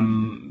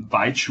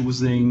 by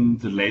choosing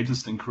the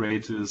latest and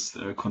greatest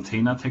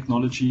container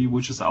technology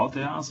which is out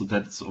there. So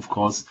that's, of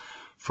course,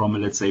 from a,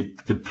 let's say,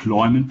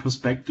 deployment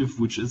perspective,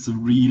 which is a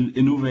real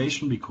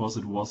innovation, because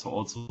it was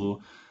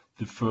also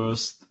the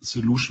first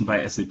solution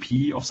by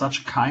SAP of such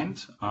a kind,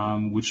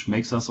 which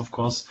makes us, of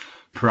course,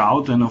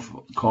 proud, and of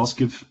course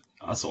give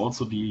us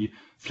also the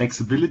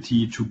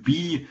flexibility to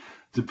be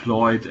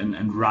deployed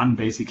and run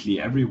basically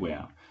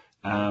everywhere.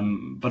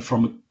 But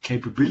from a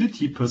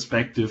capability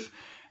perspective,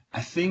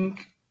 I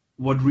think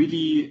what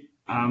really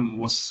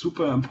was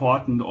super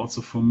important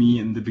also for me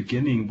in the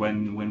beginning,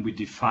 when we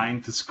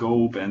defined the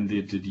scope and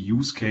the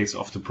use case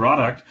of the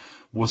product,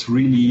 was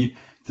really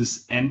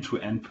this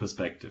end-to-end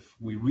perspective.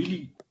 We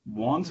really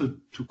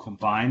wanted to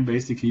combine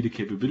basically the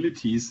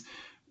capabilities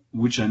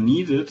which are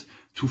needed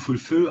to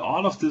fulfill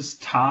all of this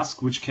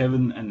task which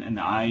Kevin and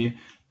I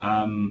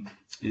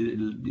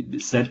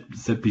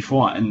said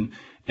before.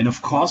 And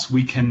of course,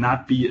 we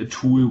cannot be a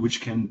tool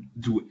which can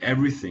do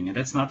everything, and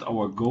that's not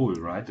our goal,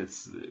 right?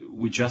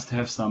 We just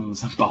have some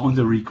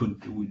boundary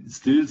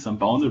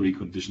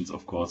conditions,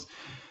 of course.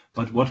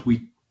 But what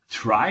we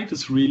tried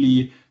is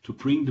really to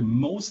bring the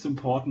most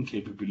important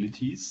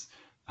capabilities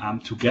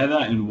together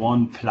in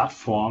one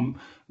platform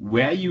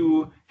where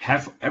you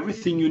have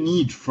everything you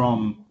need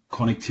from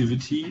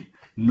connectivity,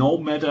 no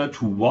matter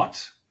to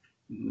what,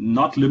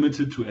 not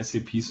limited to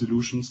SAP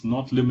solutions,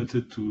 not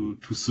limited to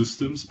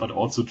systems, but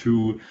also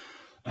to,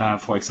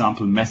 for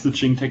example,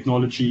 messaging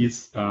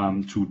technologies,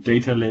 to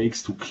data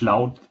lakes, to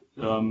cloud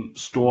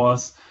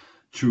stores,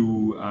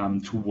 to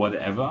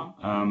whatever.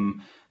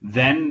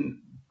 Then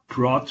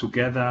brought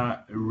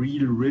together a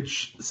real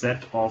rich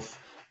set of,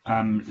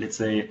 let's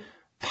say,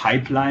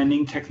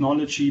 pipelining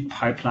technology,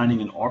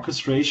 pipelining and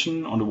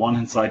orchestration. On the one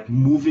hand side,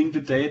 moving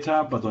the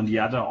data, but on the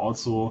other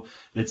also,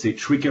 let's say,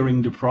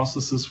 triggering the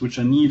processes which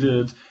are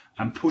needed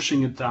and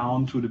pushing it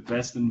down to the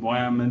best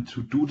environment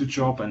to do the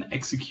job and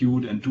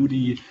execute and do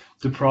the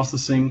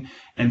processing.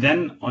 And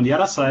then on the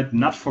other side,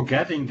 not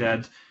forgetting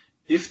that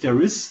if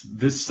there is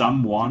this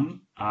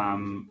someone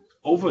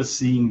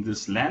overseeing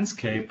this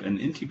landscape and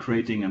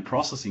integrating and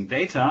processing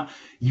data,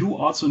 you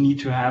also need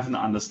to have an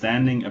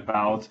understanding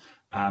about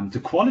the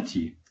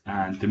quality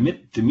and the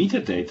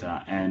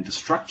metadata and the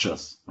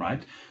structures,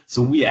 right?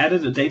 So we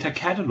added a data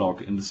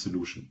catalog in the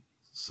solution.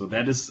 So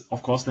that is,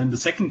 of course, then the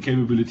second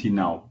capability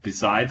now,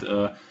 beside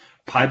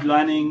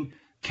pipelining,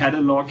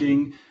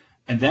 cataloging.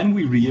 And then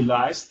we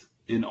realized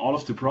in all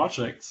of the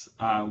projects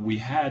we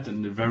had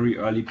in the very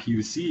early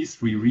POCs,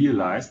 we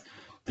realized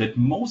that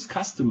most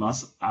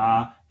customers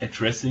are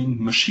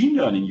addressing machine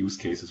learning use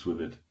cases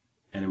with it.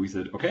 And we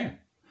said, okay,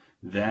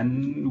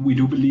 then we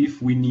do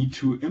believe we need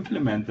to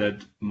implement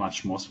that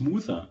much more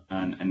smoother.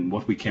 And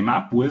what we came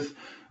up with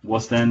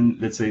was then,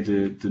 let's say,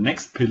 the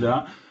next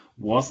pillar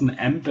was an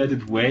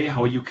embedded way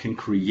how you can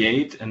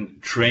create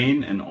and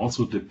train and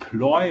also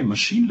deploy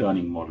machine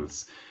learning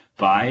models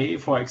by,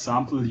 for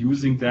example,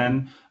 using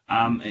then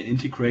an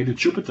integrated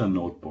Jupyter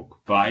notebook,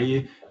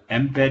 by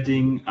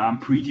embedding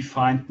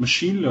predefined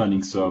machine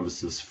learning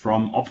services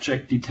from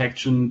object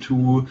detection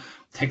to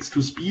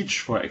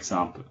text-to-speech, for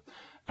example.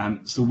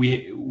 So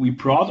we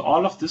brought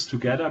all of this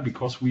together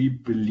because we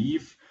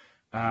believe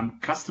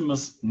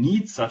customers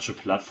need such a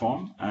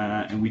platform,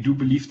 and we do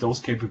believe those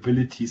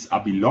capabilities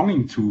are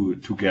belonging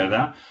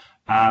together.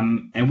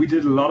 And we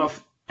did a lot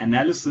of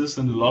analysis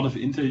and a lot of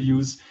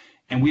interviews,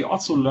 and we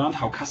also learned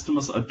how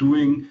customers are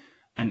doing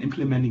and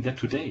implementing that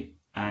today.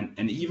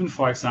 And even,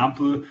 for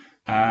example,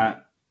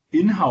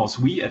 in-house,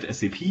 we at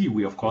SAP,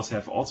 we of course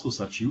have also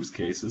such use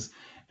cases.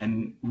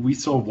 And we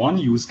saw one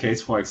use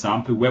case, for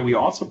example, where we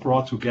also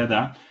brought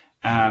together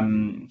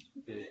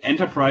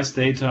enterprise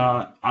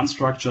data,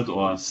 unstructured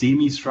or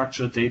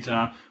semi-structured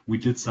data. We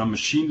did some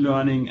machine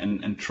learning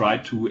and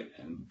tried to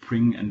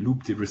bring and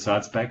loop the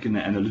results back in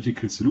an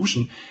analytical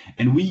solution.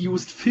 And we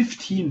used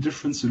 15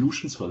 different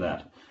solutions for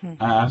that.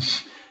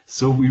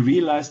 So we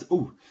realized,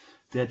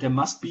 there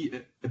must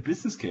be a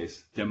business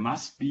case. There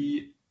must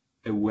be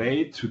a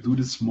way to do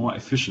this more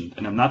efficient.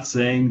 And I'm not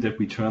saying that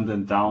we turn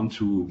them down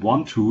to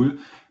one tool,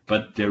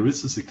 but there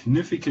is a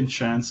significant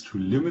chance to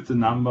limit the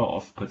number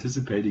of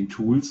participating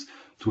tools,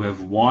 to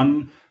have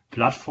one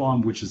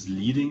platform which is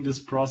leading this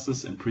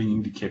process and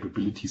bringing the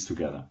capabilities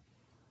together.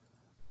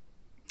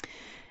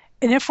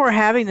 And if we're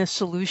having this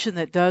solution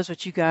that does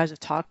what you guys have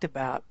talked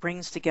about,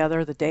 brings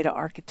together the data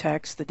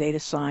architects, the data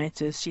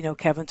scientists,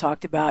 Kevin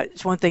talked about,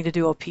 it's one thing to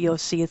do a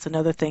POC, it's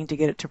another thing to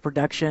get it to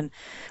production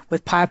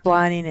with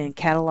pipelining and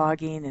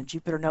cataloging and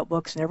Jupyter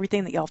notebooks and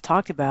everything that y'all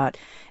talked about.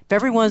 If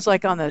everyone's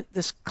like on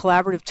this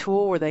collaborative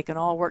tool where they can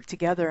all work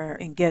together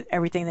and get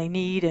everything they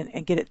need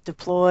and get it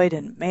deployed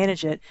and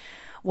manage it,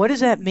 what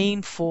does that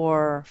mean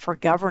for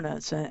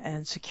governance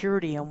and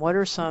security, and what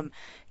are some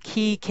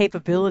key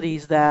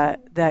capabilities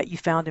that you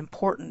found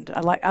important?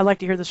 I'd like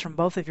to hear this from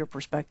both of your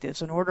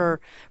perspectives. If we're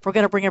going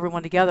to bring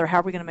everyone together,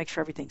 how are we going to make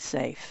sure everything's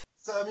safe?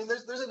 So,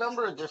 there's a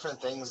number of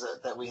different things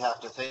that we have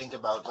to think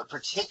about, but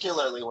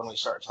particularly when we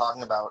start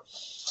talking about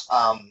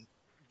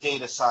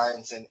data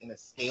science in a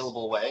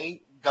scalable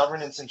way,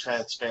 governance and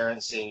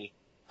transparency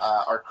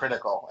are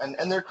critical,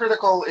 and they're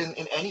critical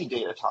in any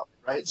data topic,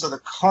 right? So the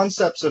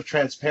concepts of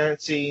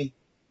transparency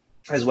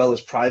as well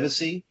as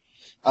privacy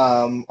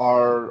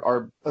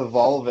are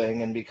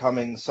evolving and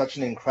becoming such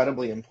an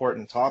incredibly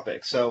important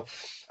topic. So,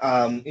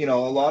 a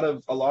lot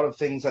of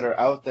things that are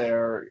out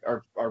there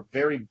are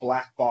very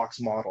black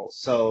box models.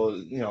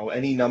 So,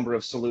 any number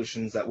of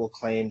solutions that will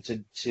claim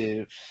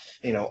to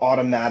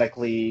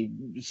automatically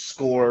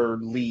score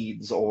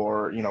leads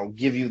or,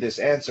 give you this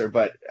answer,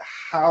 but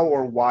how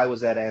or why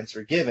was that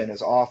answer given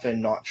is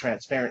often not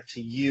transparent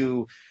to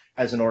you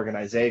as an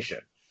organization.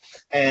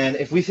 And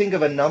if we think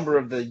of a number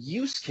of the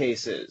use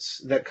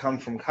cases that come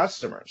from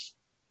customers,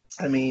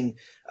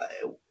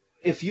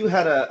 if you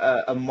had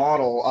a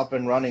model up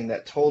and running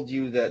that told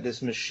you that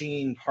this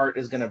machine part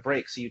is going to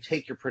break, so you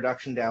take your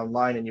production down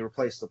line and you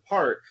replace the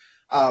part,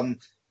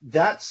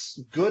 That's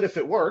good if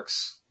it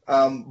works,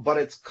 but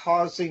it's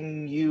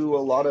causing you a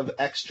lot of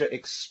extra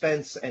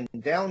expense and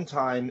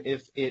downtime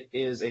if it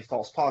is a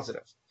false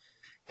positive.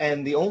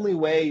 And the only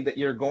way that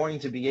you're going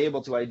to be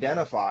able to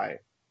identify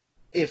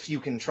if you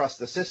can trust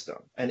the system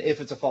and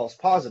if it's a false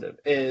positive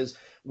is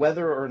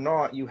whether or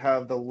not you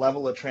have the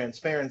level of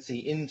transparency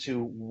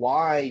into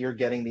why you're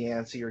getting the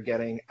answer you're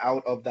getting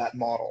out of that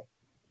model,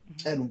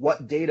 and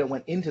what data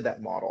went into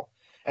that model,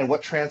 and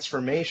what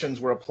transformations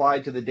were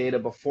applied to the data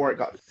before it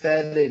got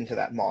fed into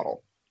that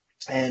model.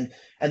 And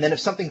then if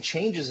something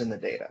changes in the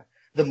data,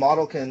 the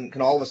model can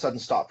all of a sudden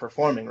stop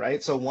performing,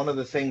 right? So one of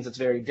the things that's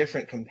very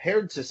different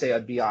compared to, say, a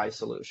BI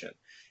solution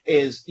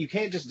is you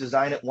can't just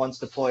design it once,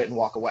 deploy it, and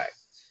walk away.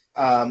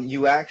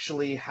 You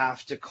actually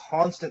have to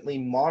constantly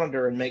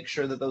monitor and make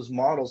sure that those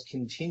models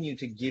continue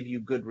to give you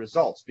good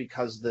results,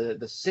 because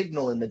the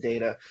signal in the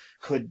data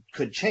could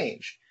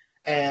change.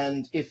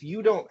 And if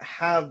you don't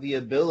have the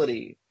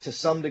ability to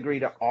some degree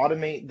to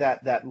automate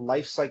that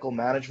life cycle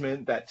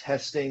management, that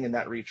testing and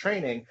that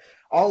retraining,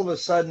 all of a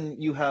sudden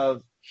you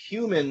have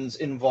humans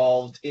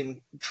involved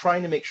in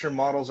trying to make sure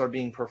models are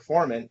being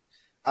performant.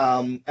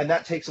 And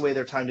that takes away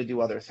their time to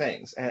do other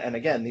things. And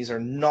again, these are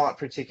not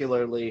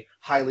particularly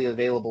highly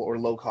available or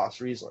low cost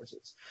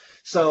resources.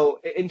 So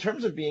in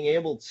terms of being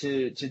able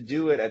to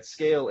do it at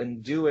scale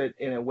and do it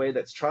in a way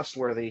that's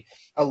trustworthy,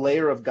 a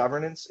layer of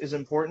governance is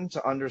important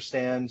to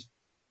understand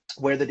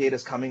where the data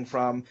is coming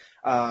from.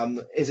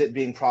 Is it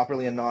being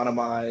properly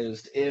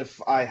anonymized? If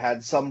I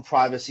had some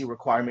privacy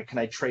requirement, can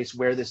I trace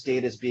where this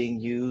data is being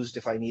used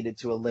if I needed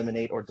to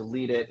eliminate or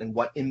delete it, and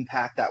what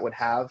impact that would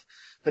have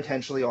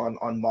potentially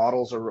on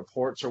models or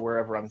reports or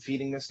wherever I'm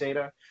feeding this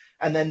data?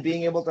 And then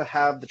being able to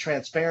have the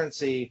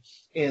transparency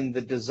in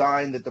the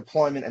design, the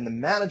deployment, and the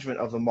management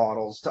of the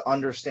models to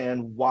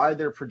understand why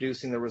they're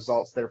producing the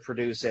results they're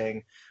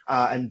producing,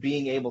 and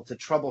being able to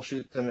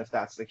troubleshoot them if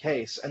that's the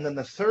case. And then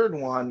the third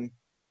one,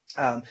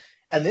 and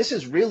this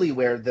is really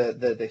where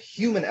the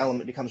human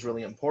element becomes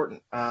really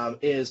important,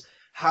 is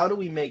how do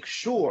we make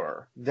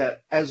sure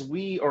that as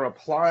we are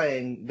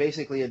applying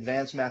basically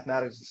advanced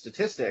mathematics and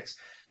statistics,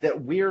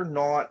 that we're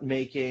not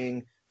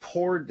making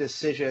poor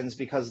decisions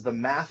because the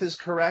math is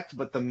correct,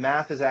 but the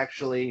math is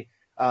actually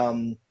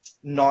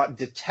not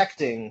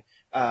detecting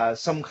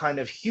some kind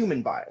of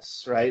human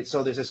bias, right?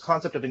 So there's this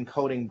concept of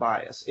encoding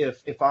bias.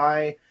 If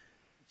I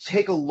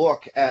take a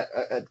look at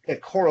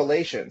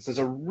correlations, there's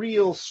a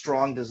real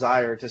strong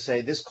desire to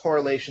say this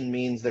correlation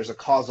means there's a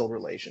causal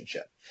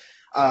relationship.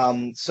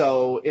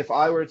 So if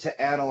I were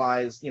to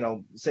analyze,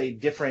 say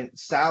different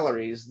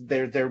salaries,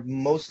 there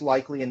most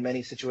likely in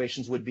many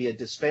situations would be a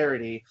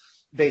disparity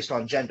based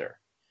on gender.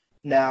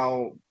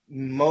 Now,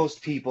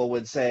 most people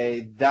would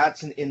say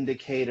that's an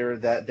indicator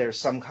that there's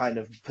some kind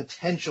of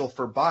potential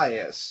for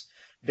bias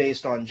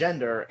based on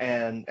gender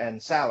and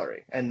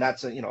salary. And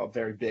that's a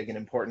very big and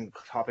important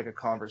topic of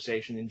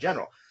conversation in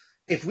general.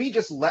 If we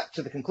just leapt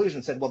to the conclusion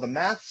and said, well, the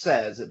math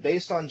says that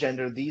based on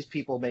gender, these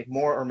people make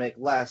more or make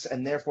less,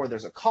 and therefore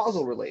there's a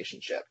causal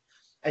relationship,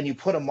 and you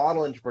put a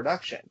model into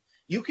production,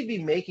 you could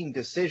be making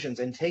decisions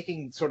and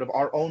taking sort of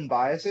our own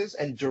biases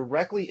and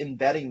directly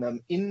embedding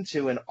them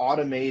into an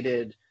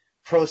automated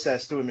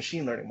process through a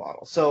machine learning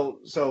model. So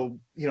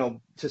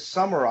to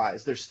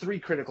summarize, there's three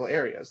critical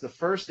areas. The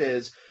first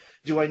is,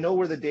 do I know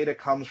where the data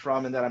comes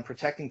from and that I'm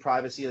protecting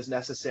privacy as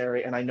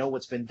necessary, and I know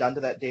what's been done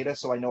to that data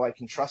so I know I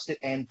can trust it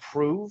and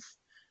prove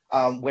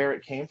where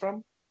it came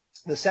from?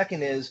 The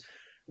second is,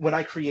 when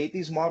I create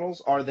these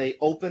models, are they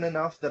open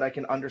enough that I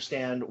can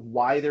understand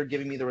why they're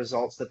giving me the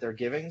results that they're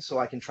giving so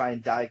I can try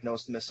and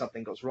diagnose them if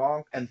something goes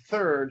wrong? And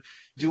third,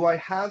 do I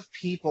have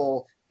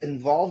people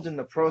involved in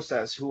the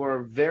process who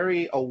are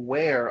very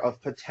aware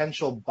of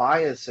potential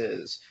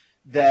biases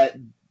that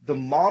the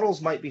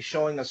models might be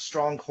showing us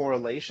strong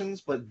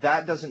correlations, but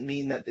that doesn't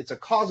mean that it's a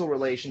causal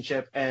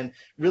relationship, and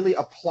really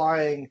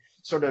applying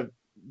sort of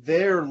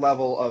their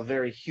level of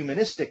very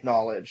humanistic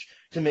knowledge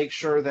to make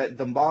sure that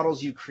the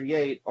models you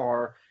create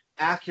are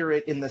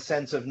accurate in the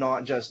sense of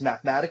not just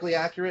mathematically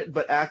accurate,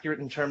 but accurate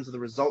in terms of the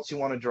results you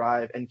want to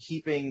drive, and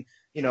keeping,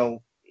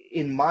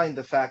 in mind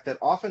the fact that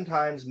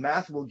oftentimes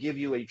math will give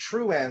you a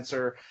true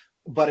answer,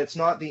 but it's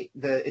not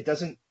it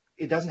doesn't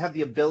have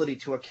the ability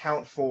to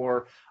account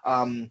for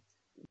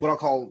what I'll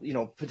call,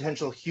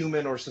 potential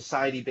human or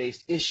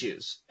society-based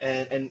issues.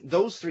 And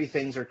those three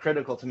things are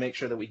critical to make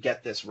sure that we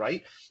get this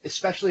right,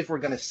 especially if we're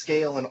going to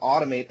scale and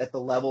automate at the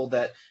level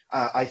that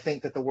I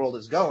think that the world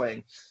is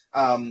going.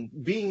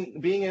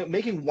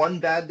 Making one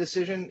bad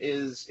decision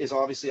is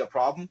obviously a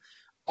problem.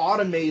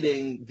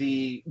 Automating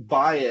the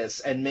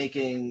bias and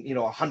making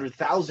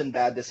 100,000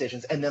 bad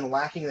decisions and then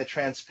lacking the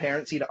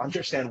transparency to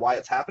understand why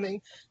it's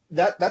happening,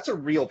 that's a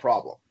real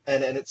problem,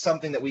 and it's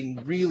something that we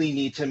really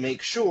need to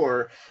make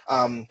sure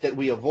that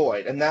we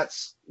avoid. And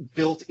that's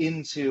built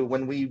into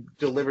when we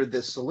delivered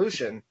this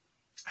solution.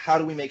 How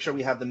do we make sure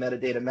we have the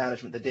metadata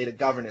management, the data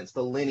governance,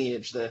 the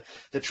lineage, the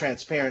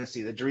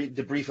transparency, the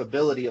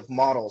debriefability of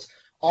models?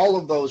 All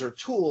of those are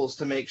tools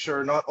to make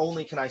sure not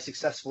only can I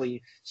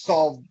successfully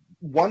solve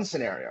one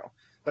scenario,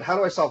 but how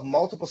do I solve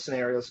multiple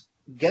scenarios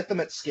get them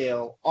at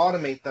scale,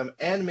 automate them,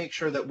 and make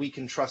sure that we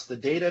can trust the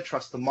data,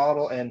 trust the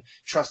model, and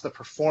trust the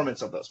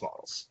performance of those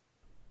models.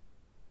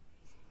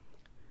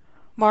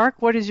 Mark,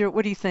 what do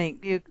you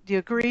think? Do you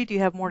agree? Do you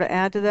have more to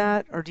add to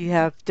that, or do you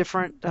have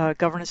different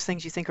governance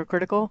things you think are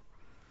critical?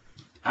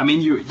 I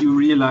mean, you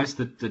realize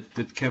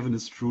that Kevin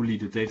is truly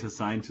the data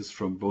scientist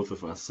from both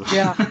of us. So.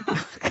 Yeah,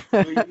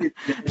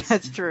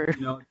 that's true.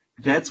 You know,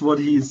 that's what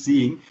he is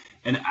seeing,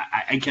 and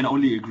I can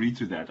only agree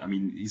to that. I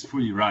mean, he's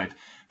fully right.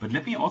 But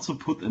let me also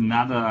put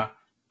another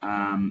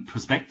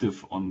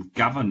perspective on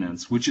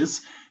governance, which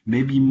is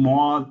maybe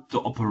more the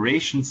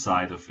operation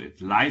side of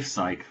it, life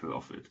cycle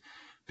of it,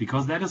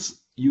 because that is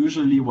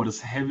usually what is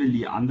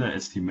heavily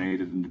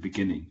underestimated in the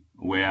beginning,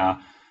 where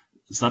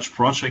such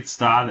projects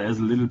start as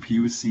a little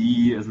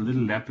POC, as a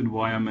little lab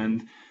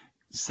environment,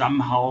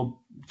 somehow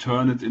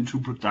turn it into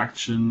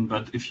production.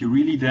 But if you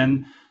really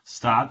then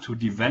start to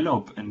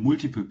develop and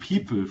multiple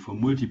people for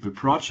multiple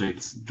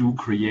projects do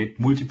create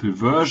multiple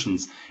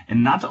versions,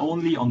 and not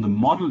only on the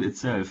model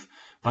itself,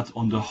 but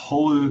on the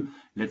whole,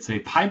 let's say,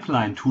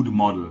 pipeline to the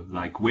model,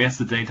 like where's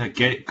the data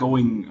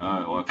going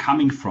or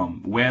coming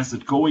from, where's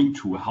it going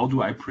to, how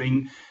do I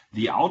bring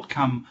the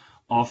outcome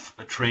of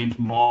a trained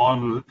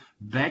model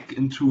back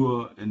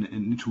into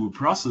a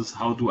process,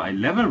 how do I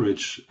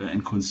leverage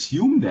and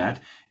consume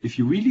that? If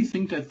you really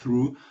think that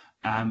through,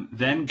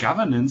 then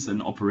governance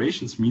and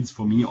operations means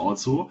for me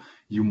also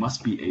you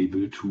must be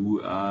able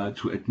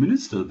to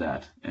administer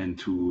that and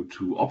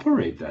to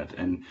operate that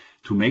and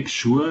to make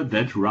sure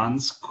that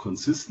runs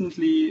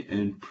consistently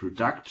in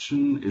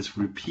production, is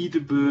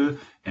repeatable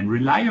and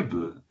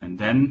reliable. And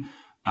then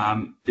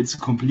it's a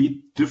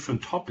complete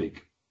different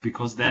topic,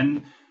 because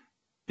then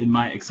in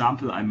my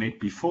example I made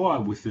before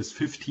with this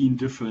 15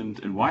 different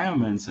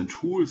environments and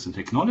tools and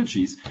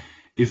technologies,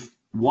 if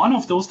one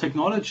of those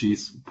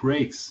technologies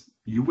breaks,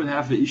 you will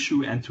have the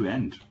issue end to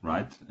end,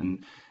 right?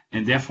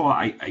 And therefore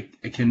I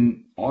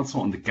can also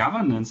on the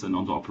governance and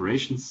on the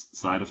operations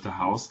side of the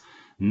house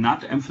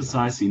not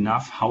emphasize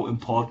enough how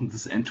important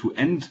this end to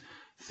end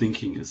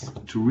thinking is,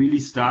 to really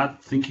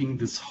start thinking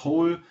this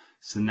whole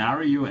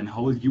scenario and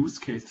whole use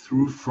case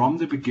through from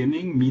the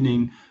beginning,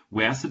 meaning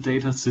where's the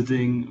data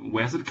sitting,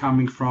 where's it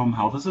coming from,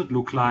 how does it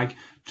look like,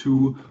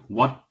 to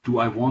what do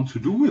I want to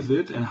do with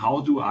it and how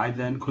do I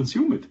then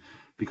consume it?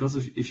 Because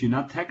if you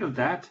not tackle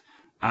that,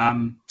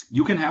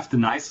 you can have the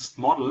nicest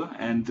model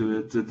and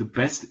the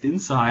best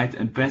insight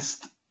and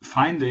best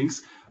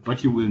findings,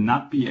 but you will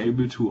not be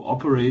able to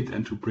operate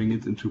and to bring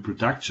it into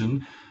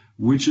production,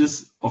 which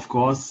is, of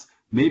course,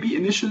 maybe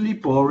initially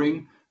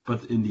boring,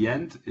 but in the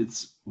end,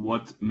 it's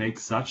what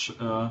makes such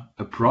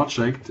a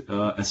project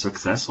a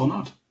success or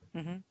not.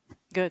 Mm-hmm.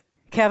 Good.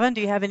 Kevin,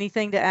 do you have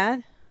anything to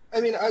add?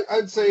 I mean,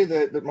 I'd say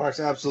that Mark's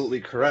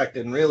absolutely correct.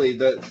 And really,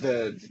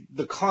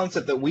 the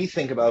concept that we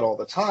think about all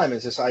the time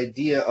is this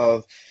idea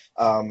of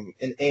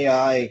an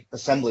AI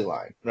assembly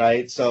line,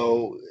 right?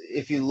 So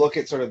if you look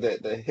at sort of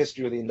the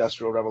history of the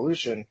Industrial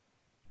Revolution,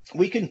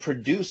 we can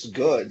produce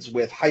goods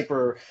with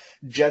hyper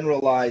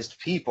generalized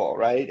people,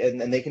 right?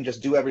 And they can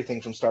just do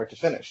everything from start to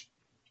finish.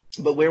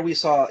 But where we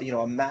saw,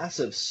 a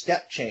massive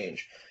step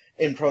change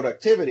in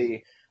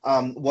productivity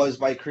was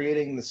by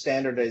creating the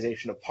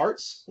standardization of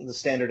parts, the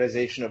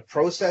standardization of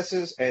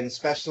processes, and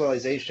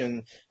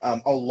specialization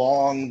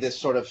along this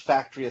sort of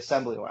factory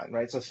assembly line,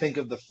 right? So think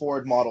of the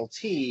Ford Model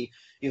T.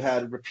 You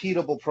had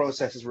repeatable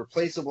processes,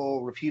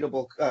 replaceable,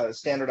 repeatable,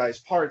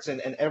 standardized parts,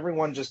 and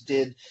everyone just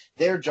did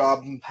their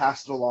job and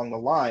passed it along the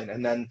line.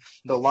 And then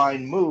the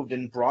line moved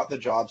and brought the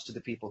jobs to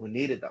the people who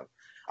needed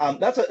them.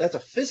 That's a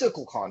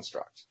physical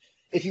construct.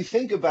 If you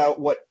think about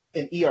what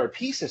an ERP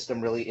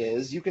system really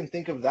is, you can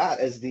think of that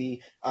as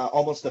the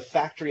almost the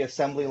factory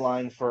assembly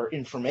line for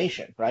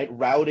information, right?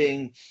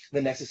 Routing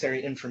the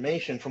necessary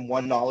information from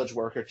one knowledge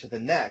worker to the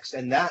next.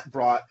 And that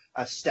brought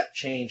a step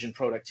change in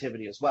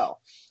productivity as well.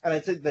 And I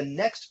think the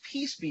next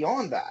piece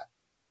beyond that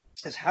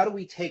is how do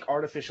we take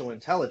artificial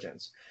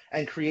intelligence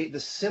and create the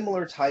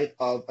similar type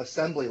of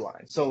assembly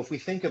line? So if we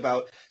think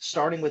about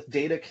starting with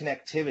data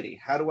connectivity,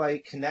 how do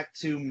I connect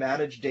to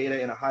manage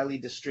data in a highly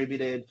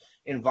distributed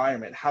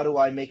environment? How do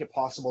I make it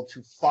possible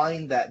to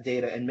find that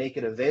data and make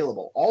it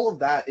available? All of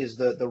that is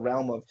the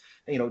realm of,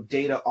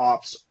 data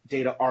ops,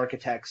 data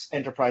architects,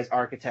 enterprise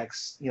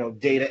architects,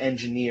 data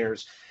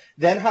engineers.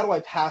 Then how do I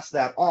pass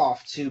that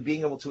off to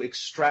being able to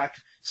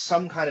extract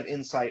some kind of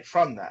insight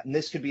from that? And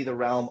this could be the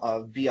realm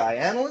of BI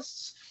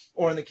analysts,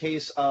 or in the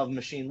case of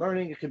machine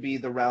learning, it could be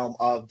the realm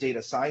of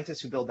data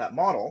scientists who build that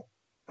model.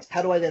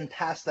 How do I then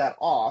pass that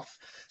off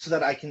so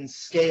that I can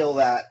scale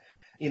that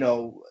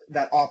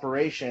that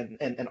operation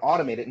and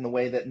automate it in the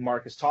way that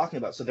Mark is talking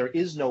about? So there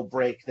is no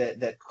break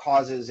that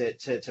causes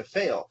it to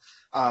fail.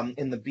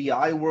 In the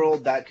BI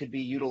world, that could be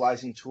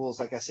utilizing tools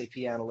like SAP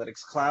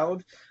Analytics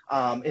Cloud.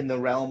 In the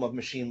realm of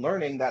machine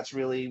learning, that's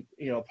really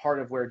part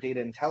of where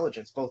data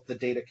intelligence, both the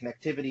data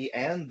connectivity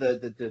and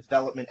the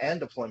development and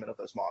deployment of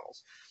those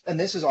models. And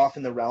this is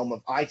often the realm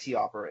of IT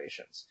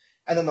operations.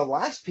 And then the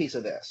last piece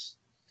of this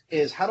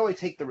is how do I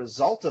take the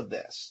result of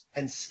this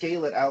and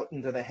scale it out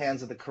into the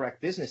hands of the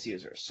correct business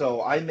users?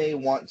 So I may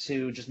want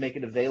to just make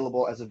it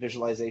available as a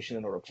visualization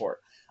in a report.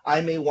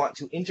 I may want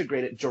to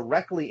integrate it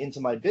directly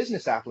into my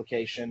business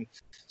application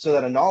so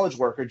that a knowledge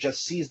worker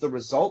just sees the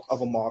result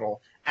of a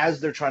model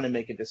as they're trying to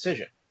make a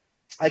decision.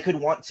 I could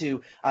want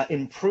to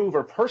improve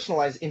or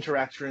personalize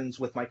interactions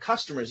with my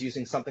customers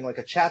using something like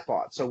a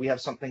chatbot. So we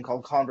have something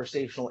called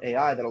conversational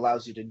AI that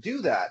allows you to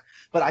do that,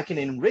 but I can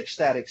enrich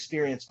that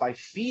experience by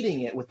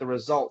feeding it with the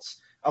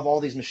results of all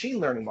these machine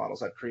learning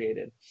models I've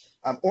created.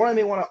 Or I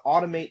may want to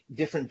automate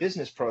different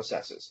business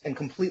processes and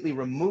completely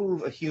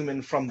remove a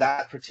human from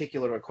that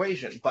particular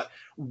equation. But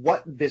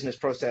what business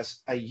process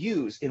I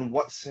use in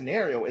what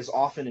scenario is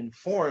often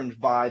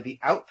informed by the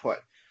output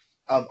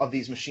of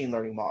these machine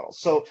learning models.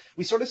 So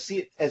we sort of see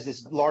it as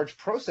this large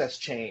process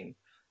chain.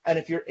 And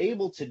if you're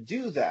able to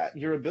do that,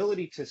 your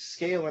ability to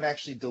scale and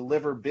actually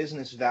deliver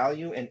business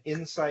value and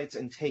insights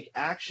and take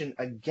action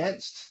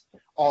against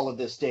all of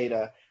this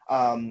data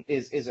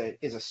is a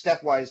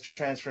stepwise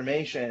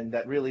transformation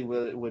that really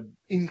would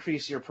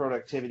increase your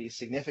productivity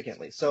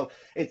significantly. So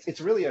it's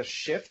really a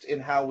shift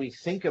in how we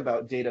think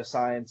about data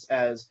science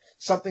as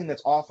something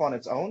that's off on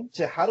its own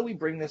to how do we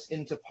bring this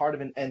into part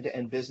of an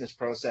end-to-end business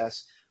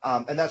process.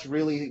 And that's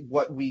really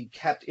what we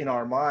kept in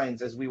our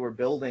minds as we were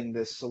building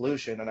this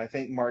solution. And I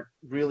think Mark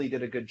really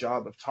did a good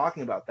job of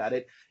talking about that.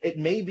 It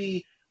may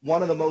be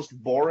one of the most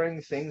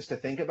boring things to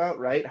think about,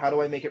 right? How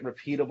do I make it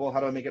repeatable? How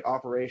do I make it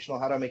operational?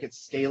 How do I make it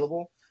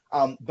scalable?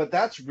 But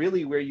that's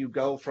really where you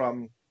go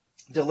from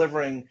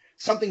delivering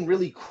something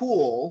really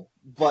cool,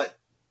 but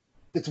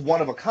it's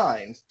one of a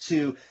kind,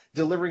 to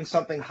delivering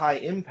something high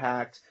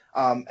impact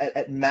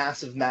at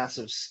massive,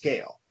 massive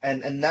scale.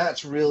 And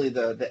that's really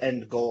the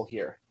end goal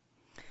here.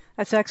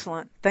 That's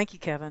excellent. Thank you,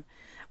 Kevin.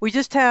 We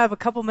just have a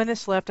couple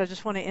minutes left. I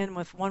just want to end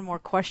with one more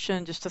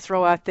question just to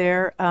throw out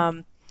there.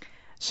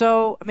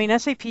 So, I mean,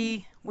 SAP,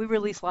 we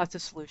release lots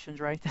of solutions,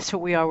 right? That's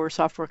what we are. We're a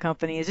software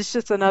company. Is this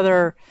just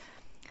another,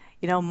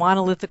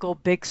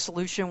 monolithical big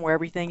solution where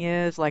everything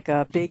is like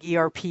a big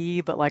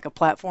ERP, but like a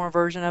platform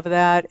version of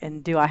that?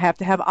 And do I have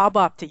to have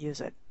ABAP to use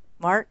it?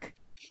 Mark?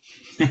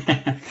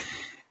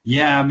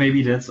 Yeah,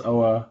 maybe that's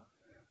I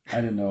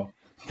don't know.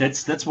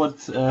 That's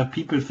what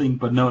people think,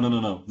 but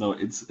no.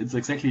 It's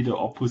exactly the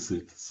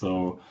opposite.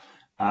 So,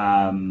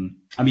 I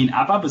mean,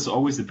 ABAP is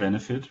always a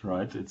benefit,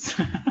 right? It's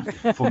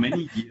for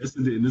many years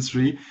in the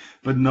industry,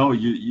 but no,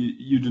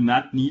 you do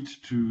not need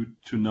to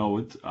know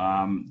it.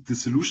 The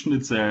solution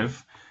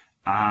itself,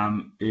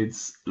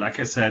 it's like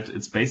I said,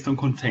 it's based on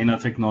container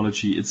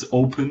technology. It's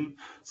open,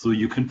 so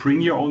you can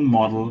bring your own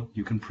model,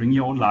 you can bring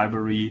your own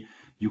library,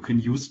 you can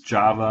use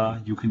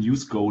Java, you can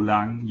use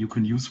Golang, you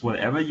can use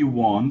whatever you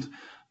want.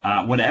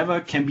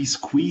 Whatever can be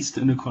squeezed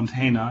in a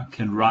container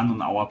can run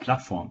on our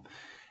platform.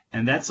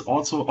 And that's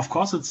also, of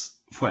course, it's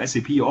for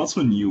SAP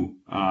also new,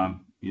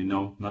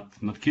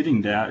 not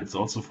kidding there. It's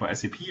also for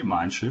SAP a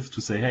mind shift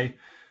to say, hey,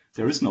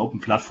 there is an open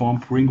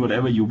platform, bring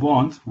whatever you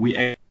want.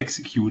 We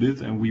execute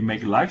it and we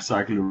make a life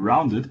cycle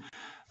around it.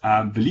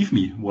 Believe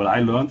me, what I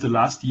learned the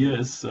last year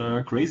is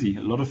crazy.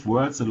 A lot of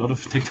words, a lot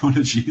of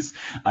technologies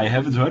I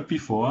haven't heard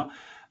before.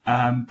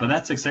 But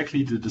that's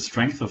exactly the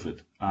strength of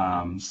it.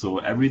 So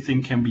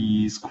everything can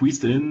be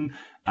squeezed in.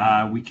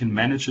 We can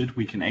manage it.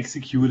 We can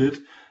execute it.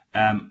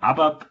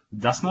 ABAP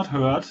does not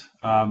hurt,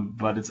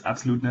 but it's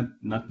absolutely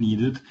not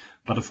needed.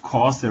 But of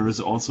course, there is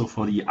also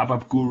for the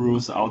ABAP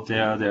gurus out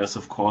there, there's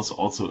of course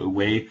also a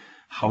way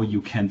how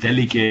you can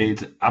delegate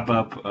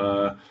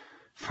ABAP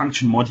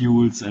function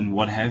modules and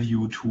what have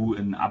you to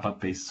an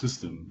ABAP-based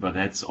system. But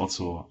that's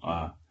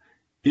also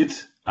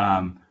it.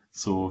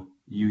 So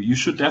you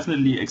should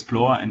definitely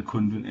explore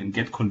and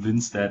get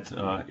convinced that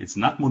it's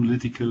not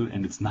monolithical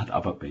and it's not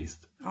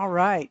ABAP-based. All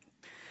right.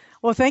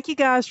 Well, thank you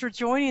guys for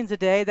joining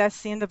today.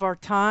 That's the end of our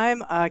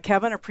time.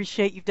 Kevin,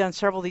 appreciate you've done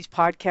several of these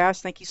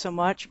podcasts. Thank you so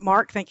much.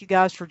 Mark, thank you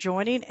guys for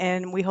joining,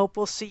 and we hope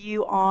we'll see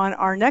you on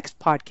our next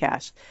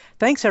podcast.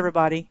 Thanks,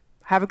 everybody.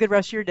 Have a good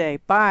rest of your day.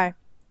 Bye.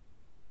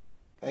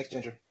 Thanks,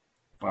 Ginger.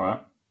 Bye.